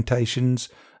implementations.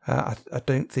 I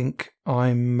don't think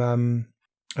everyone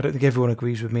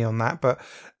agrees with me on that, but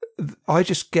I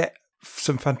just get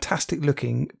some fantastic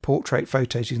looking portrait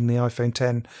photos using the iPhone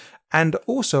 10. And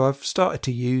also I've started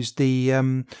to use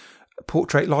the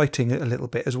portrait lighting a little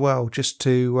bit as well, just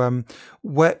to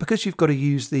because you've got to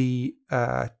use the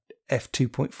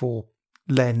f2.4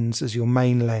 lens as your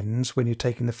main lens when you're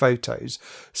taking the photos,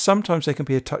 sometimes they can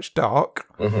be a touch dark,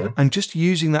 and just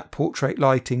using that portrait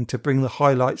lighting to bring the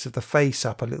highlights of the face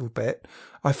up a little bit,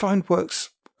 I find works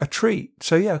a treat.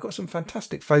 So yeah, I've got some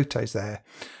fantastic photos there,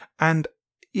 and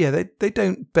yeah, they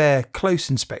don't bear close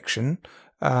inspection,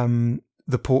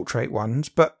 the portrait ones,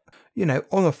 but you know,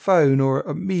 on a phone or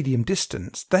a medium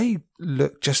distance, they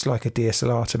look just like a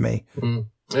DSLR to me.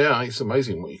 Yeah, it's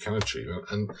amazing what you can achieve.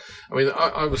 And I mean,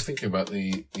 I was thinking about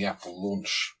the Apple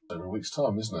launch in a week's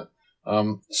time, isn't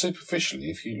it?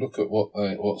 Superficially, if you look at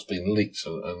what's been leaked,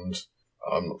 and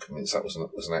I'm not convinced that was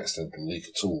an accidental leak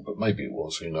at all, but maybe it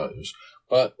was, who knows.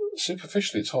 But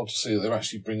superficially, it's hard to see that they're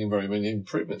actually bringing very many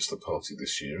improvements to the party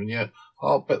this year, and yet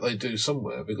I'll bet they do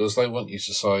somewhere, because they want you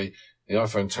to say, the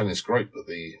iPhone 10 is great, but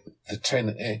the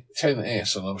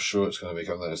 10S, and I'm sure it's going to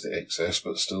become known as the XS,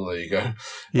 but still, there you go.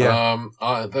 Yeah.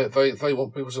 They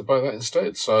want people to buy that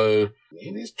instead. So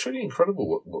it is truly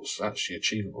incredible what's actually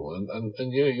achievable. And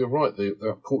you know, you're right.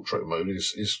 The portrait mode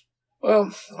is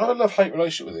well, I have a love-hate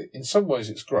relationship with it. In some ways,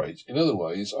 it's great. In other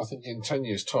ways, I think in 10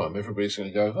 years' time, everybody's going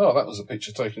to go, oh, that was a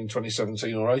picture taken in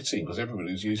 2017 or 18, because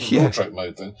everybody was using portrait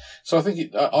mode then. So I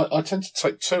think I tend to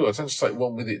take two. I tend to take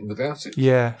one with it and without it.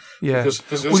 Yeah. Because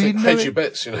hedge your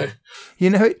bets, you know.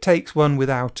 You know, it takes one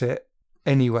without it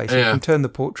anyway, so you can turn the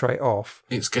portrait off.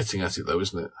 It's getting at it, though,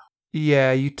 isn't it?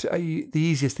 Yeah, the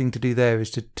easiest thing to do there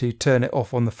is to turn it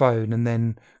off on the phone and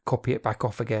then copy it back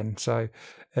off again. So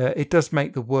it does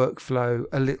make the workflow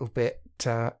a little bit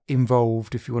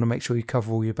involved if you want to make sure you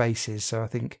cover all your bases. So I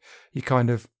think you kind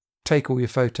of take all your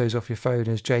photos off your phone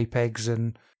as JPEGs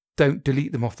and don't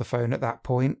delete them off the phone at that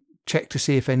point. Check to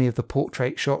see if any of the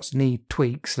portrait shots need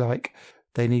tweaks, like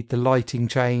they need the lighting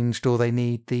changed or they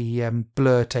need the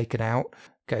blur taken out.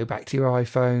 Go back to your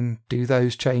iPhone, do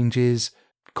those changes,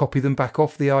 copy them back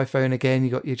off the iPhone again, you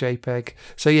got your JPEG.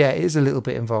 So yeah, it is a little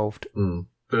bit involved.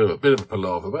 Bit of a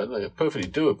palaver, but perfectly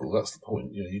doable. That's the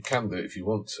point. You know, you can do it if you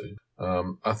want to.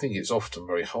 I think it's often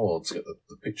very hard to get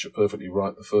the picture perfectly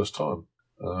right the first time.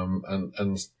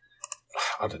 And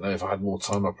I don't know, if I had more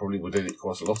time, I probably would edit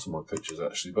quite a lot of my pictures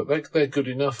actually. But they're good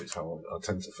enough. Is how I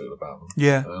tend to feel about them.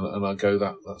 Yeah, and I go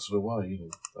that sort of way. You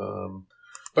know.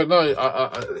 But no,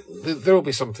 there will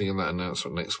be something in that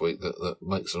announcement next week that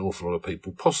makes an awful lot of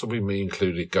people, possibly me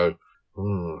included, go,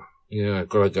 yeah,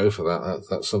 got to go for that.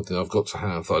 That's something I've got to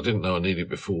have that I didn't know I needed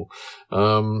before.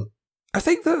 I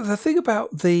think the thing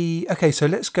about so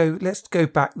let's go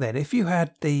back then. If you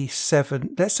had the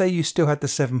 7, let's say you still had the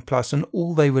 7 Plus and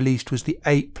all they released was the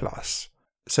 8 Plus.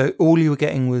 So all you were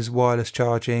getting was wireless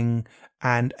charging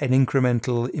and an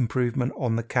incremental improvement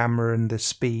on the camera and the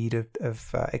speed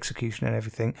of execution and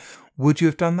everything. Would you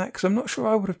have done that? Because I'm not sure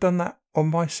I would have done that on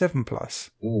my 7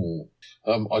 Plus.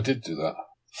 I did do that.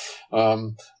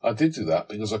 I did do that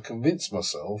because I convinced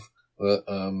myself that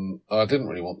I didn't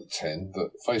really want the 10,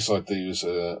 that Face ID was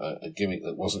a gimmick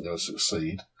that wasn't going to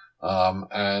succeed.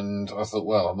 And I thought,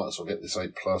 well, I might as well get this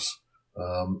 8 Plus,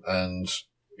 and,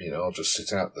 you know, I'll just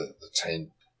sit out the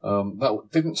 10. That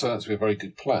didn't turn out to be a very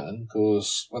good plan,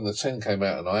 because when the 10 came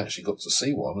out and I actually got to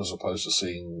see one as opposed to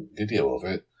seeing video of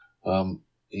it,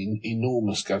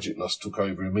 enormous gadget lust took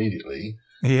over immediately.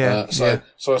 So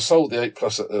I sold the 8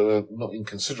 Plus at a not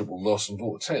inconsiderable loss and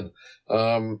bought a 10.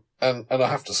 And I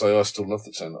have to say, I still love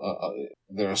the 10.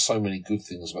 There are so many good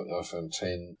things about the iPhone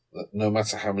 10 that no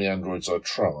matter how many Androids I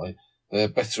try, they're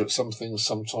better at some things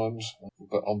sometimes.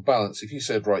 But on balance, if you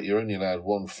said, right, you're only allowed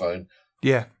one phone,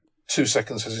 2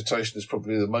 seconds hesitation is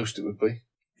probably the most it would be.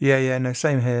 Yeah, no,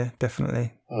 same here,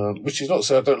 definitely. Which is not to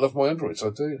say I don't love my Androids. I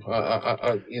do.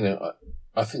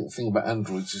 I think the thing about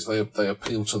Androids is they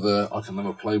appeal to I can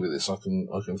never play with this. I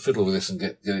can fiddle with this and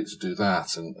get it to do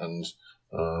that, and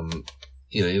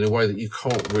you know, in a way that you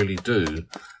can't really do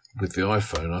with the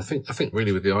iPhone. I think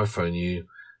really with the iPhone you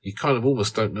kind of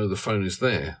almost don't know the phone is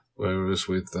there, whereas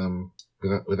with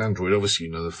Android, obviously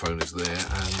you know the phone is there,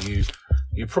 and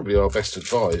you probably are best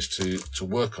advised to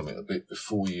work on it a bit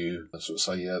before you sort of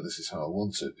say, yeah, this is how I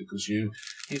want it, because you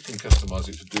can customise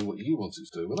it to do what you want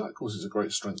it to do. Well, that, of course, is a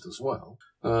great strength as well.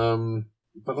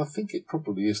 But I think it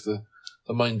probably is the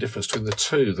main difference between the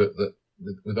two, that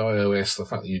with iOS, the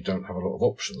fact that you don't have a lot of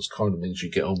options kind of means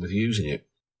you get on with using it.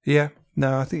 Yeah.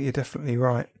 No, I think you're definitely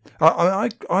right.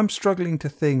 I'm struggling to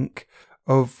think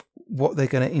of what they're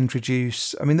going to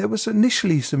introduce. I mean, there was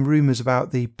initially some rumours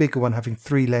about the bigger one having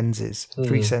 3 lenses,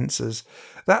 3 sensors.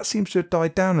 That seems to have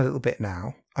died down a little bit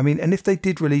now. I mean, and if they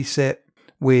did release it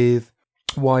with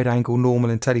wide angle, normal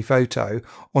and telephoto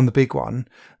on the big one,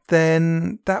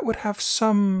 then that would have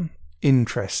some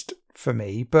interest for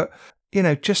me. But, you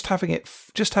know, just having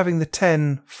the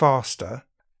 10 faster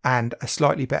and a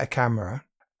slightly better camera,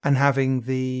 and having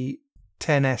the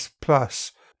XS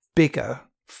Plus bigger,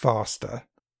 faster,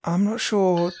 I'm not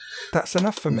sure that's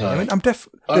enough for me. No. I mean,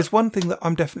 there's one thing that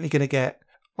I'm definitely going to get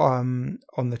on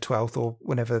the 12th or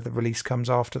whenever the release comes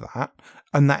after that,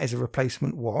 and that is a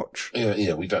replacement watch.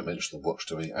 Yeah, we don't mention the watch,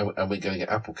 do we? And we're going to get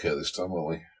Apple Care this time, aren't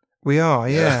we? We are,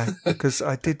 yeah, because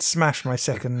I did smash my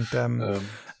second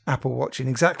Apple Watch in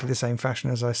exactly the same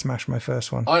fashion as I smashed my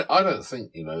first one. I don't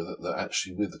think, that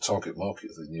actually with the target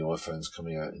market of the new iPhones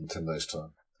coming out in 10 days'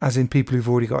 time. As in people who've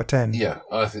already got a 10? Yeah,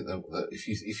 I think that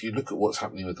if you look at what's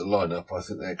happening with the lineup, I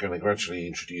think they're going to gradually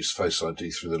introduce Face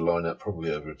ID through the lineup, probably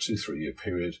over a 2-3 year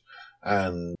period.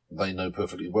 And they know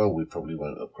perfectly well we probably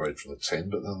won't upgrade from the 10,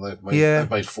 but then they've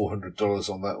made $400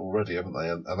 on that already, haven't they?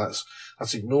 And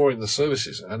that's ignoring the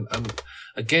services. And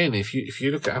again, if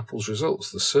you look at Apple's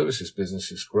results, the services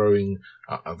business is growing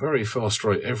at a very fast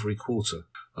rate every quarter.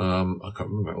 I can't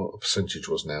remember what the percentage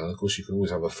was now. Of course, you can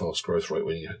always have a fast growth rate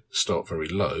when you start very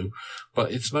low,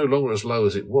 but it's no longer as low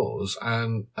as it was.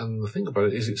 And the thing about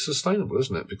it is it's sustainable,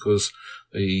 isn't it? Because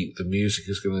the music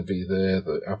is going to be there,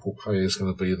 the Apple Pay is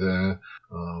going to be there.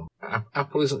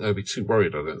 Apple isn't going to be too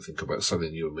worried, I don't think, about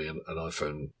selling you and me an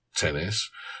iPhone XS.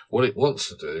 What it wants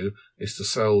to do is to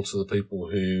sell to the people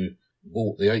who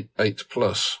bought the 8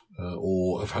 Plus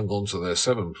or have hung on to their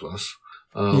 7 Plus.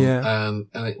 And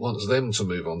it wants them to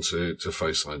move on to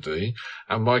Face ID.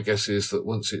 And my guess is that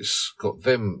once it's got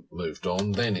them moved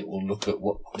on, then it will look at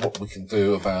what we can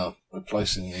do about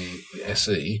replacing the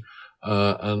SE,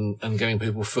 and getting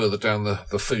people further down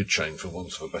the food chain, for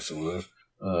want of a better word,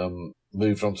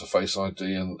 moved on to Face ID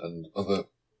and other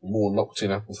more locked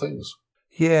in Apple things.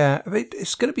 Yeah, I mean,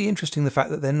 it's going to be interesting the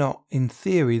fact that they're not going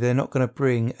to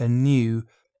bring a new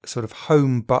sort of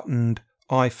home buttoned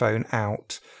iPhone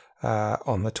out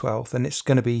on the 12th, and it's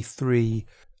going to be 3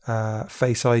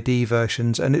 Face ID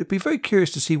versions, and it'd be very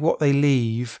curious to see what they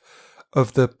leave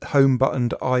of the home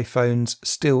buttoned iPhones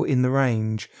still in the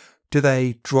range. Do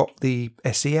they drop the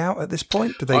SE out at this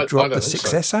point? Do they drop the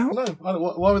 6S out? No,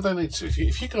 why would they need to?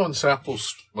 If you go onto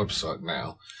Apple's website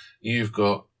now, you've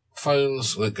got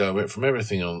phones that go from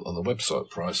everything on the website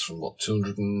price from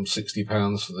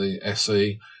 £260 for the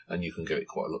SE, and you can get it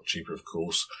quite a lot cheaper, of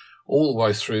course, all the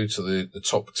way through to the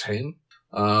top 10.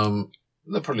 There'll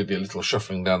probably be a little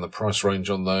shuffling down the price range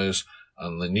on those,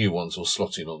 and the new ones will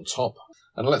slot in on top.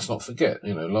 And let's not forget,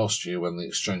 last year when the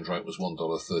exchange rate was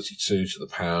 $1.32 to the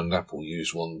pound, Apple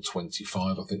used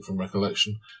 $1.25, I think, from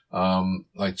recollection.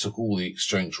 They took all the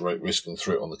exchange rate risk and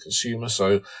threw it on the consumer.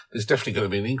 So there's definitely going to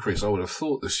be an increase, I would have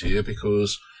thought, this year,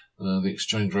 because the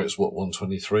exchange rate's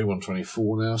 $1.23,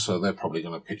 $1.24 now, so they're probably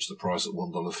going to pitch the price at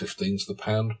 $1.15 to the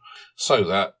pound, so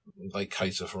that they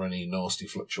cater for any nasty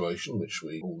fluctuation, which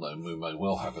we all know we may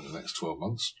well have in the next 12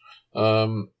 months.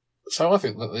 So I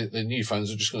think that the new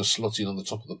phones are just going to slot in on the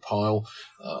top of the pile,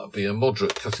 be a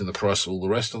moderate cut in the price of all the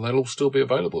rest, and they'll all still be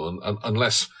available. And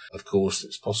unless, of course,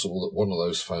 it's possible that one of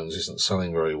those phones isn't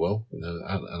selling very well,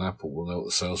 and Apple will know what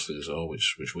the sales figures are,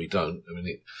 which we don't. I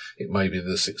mean, it may be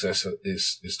the 6S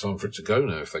is time for it to go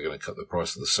now if they're going to cut the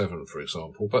price of the 7, for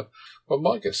example. But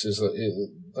my guess is that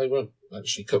they won't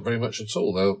actually cut very much at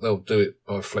all. They'll do it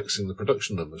by flexing the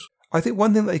production numbers. I think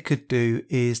one thing they could do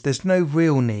is there's no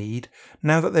real need,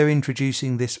 now that they're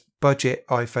introducing this budget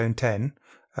iPhone 10,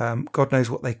 God knows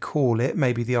what they call it,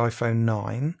 maybe the iPhone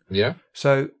 9. Yeah.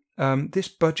 So this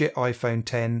budget iPhone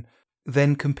 10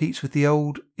 then competes with the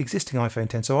old existing iPhone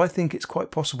 10. So I think it's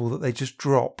quite possible that they just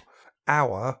drop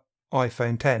our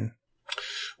iPhone 10.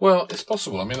 Well, it's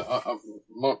possible. I mean,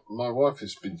 my wife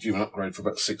has been due an upgrade for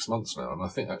about 6 months now, and I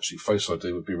think actually Face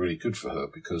ID would be really good for her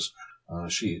because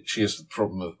she has the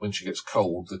problem of when she gets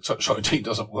cold, the Touch ID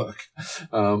doesn't work.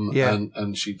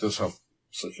 And she does have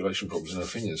circulation problems in her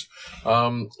fingers.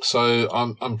 So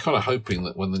I'm kind of hoping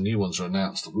that when the new ones are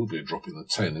announced, there will be a drop in the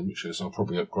 10, in which case I'll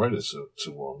probably upgrade it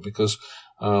to one, because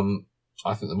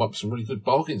I think there might be some really good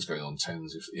bargains going on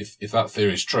 10s if that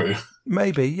theory is true.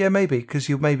 Maybe, because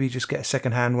you'll maybe just get a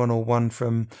second-hand one or one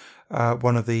from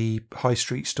one of the high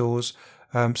street stores.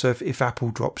 So if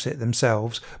Apple drops it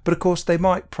themselves, but of course they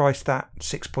might price that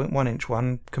 6.1-inch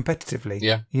one competitively.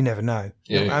 Yeah, you never know.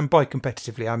 Yeah. And by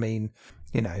competitively, I mean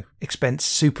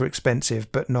super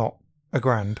expensive, but not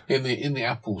 $1,000 in the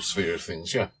Apple sphere of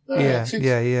things. Yeah,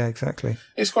 exactly.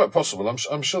 It's quite possible.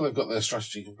 I'm sure they've got their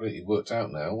strategy completely worked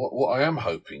out now. What I am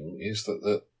hoping is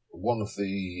that one of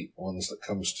the ones that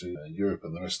comes to Europe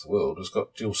and the rest of the world has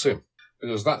got dual SIM.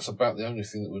 Because that's about the only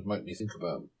thing that would make me think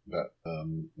about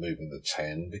moving the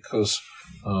 10. Because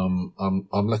I'm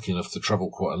lucky enough to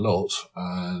travel quite a lot,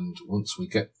 and once we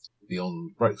get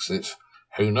beyond Brexit,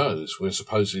 who knows? We're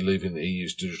supposedly leaving the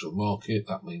EU's digital market.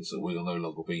 That means that we'll no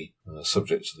longer be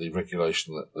subject to the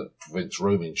regulation that prevents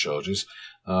roaming charges.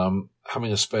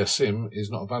 Having a spare SIM is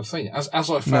not a bad thing. As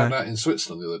I found out in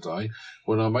Switzerland the other day,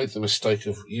 when I made the mistake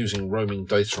of using roaming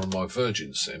data on my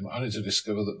Virgin SIM, only to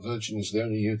discover that Virgin is the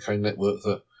only UK network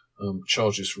that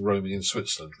charges for roaming in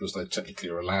Switzerland, because they technically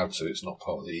are allowed to. It's not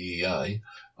part of the EEA.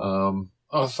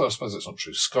 I suppose that's not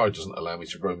true. Sky doesn't allow me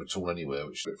to roam at all anywhere,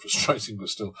 which is a bit frustrating, but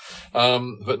still.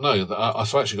 But no, I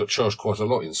actually got charged quite a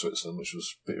lot in Switzerland, which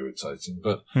was a bit irritating.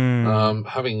 But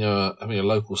having a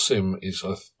local SIM is,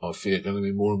 I fear, going to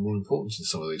be more and more important in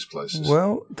some of these places.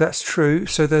 Well, that's true.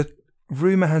 So the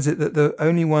rumour has it that the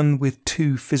only one with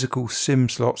 2 physical SIM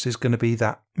slots is going to be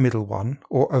that middle one,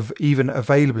 or even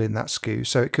available in that SKU.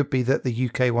 So it could be that the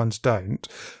UK ones don't.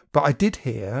 But I did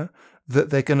hear that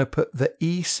they're going to put the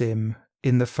eSIM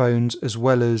in the phones as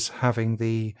well as having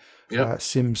the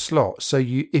SIM slot. So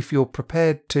if you're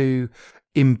prepared to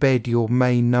embed your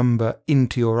main number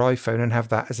into your iPhone and have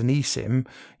that as an eSIM,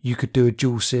 you could do a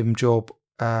dual SIM job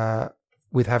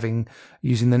with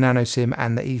using the nano SIM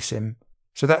and the eSIM.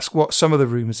 So that's what some of the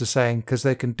rumours are saying, because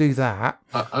they can do that.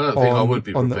 I don't think I would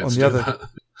be prepared to do that.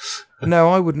 No,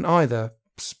 I wouldn't either.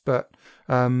 But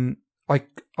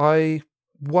I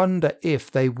wonder if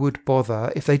they would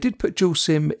bother, if they did put dual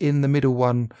SIM in the middle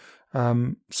one.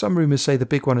 Some rumours say the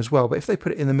big one as well, but if they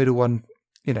put it in the middle one,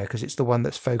 because it's the one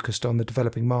that's focused on the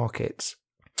developing markets,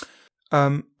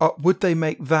 would they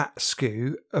make that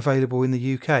SKU available in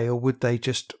the UK, or would they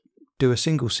just do a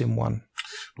single SIM one?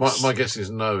 My guess is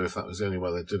no, if that was the only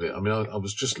way they did it. I mean, I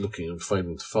was just looking and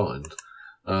failing to find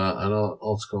an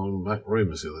article on Mac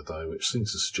Rumours the other day, which seemed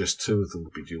to suggest 2 of them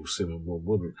would be dual SIM and 1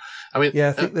 wouldn't. I mean,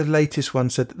 I think the latest one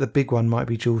said that the big one might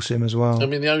be dual SIM as well. I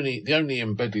mean, the only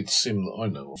embedded SIM that I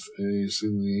know of is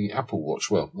in the Apple Watch.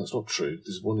 Well, that's not true.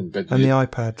 There's one embedded and the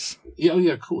iPads. Yeah,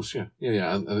 of course, yeah,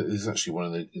 and there's actually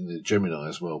one in the Gemini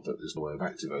as well, but there's no way of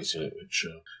activating it,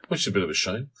 which is a bit of a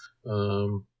shame.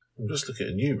 I'm just looking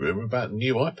at a new rumour about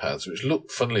new iPads, which look,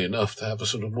 funnily enough, to have a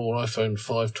sort of more iPhone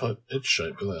 5 type edge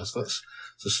shape. But that's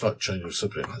a slight change of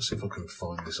subject. Let's see if I can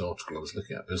find this article I was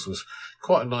looking at. There was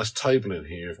quite a nice table in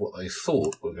here of what they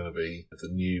thought were going to be the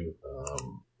new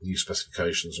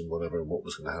specifications and whatever, and what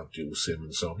was going to have dual SIM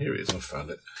and so on. Here it is. I found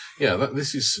it. Yeah,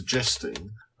 this is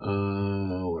suggesting.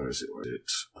 Where is it?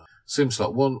 SIM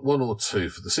slot 1 or 2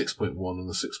 for the 6.1 and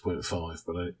the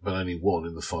 6.5, but only 1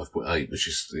 in the 5.8, which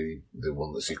is the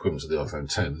one that's equivalent to the iPhone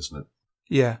 10, isn't it?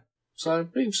 Yeah. So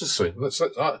it'd be interesting.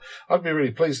 I'd be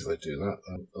really pleased if they do that.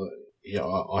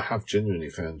 I have genuinely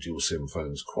found dual SIM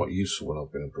phones quite useful when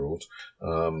I've been abroad.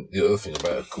 The other thing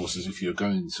about it, of course, is if you're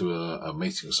going to a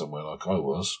meeting somewhere like I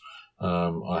was,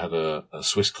 I had a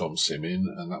Swisscom SIM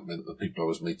in, and that meant the people I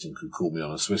was meeting could call me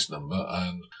on a Swiss number,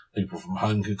 and people from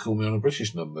home could call me on a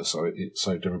British number, so it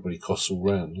saved everybody costs all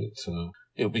round.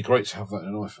 It would be great to have that in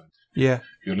an iPhone. Yeah.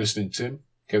 If you're listening, Tim,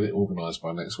 get it organised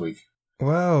by next week.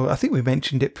 Well, I think we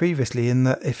mentioned it previously in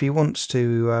that if he wants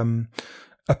to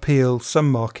appeal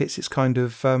some markets, it's kind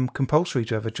of compulsory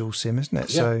to have a dual SIM, isn't it?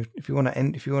 Yeah. So if you want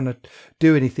to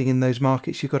do anything in those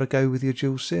markets, you've got to go with your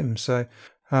dual SIM. So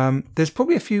there's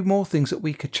probably a few more things that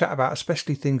we could chat about,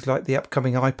 especially things like the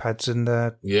upcoming iPads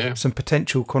and some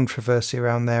potential controversy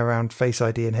around Face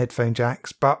ID and headphone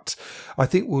jacks. But I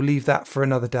think we'll leave that for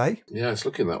another day. Yeah, it's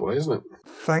looking that way, isn't it?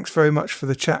 Thanks very much for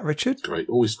the chat, Richard. Great.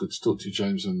 Always good to talk to you,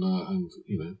 James, and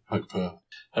hope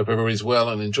everybody's well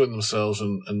and enjoying themselves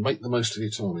and make the most of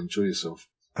your time. Enjoy yourself.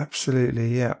 Absolutely,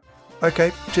 yeah.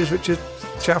 Okay, cheers, Richard.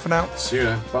 Ciao for now. See you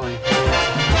then.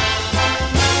 Bye.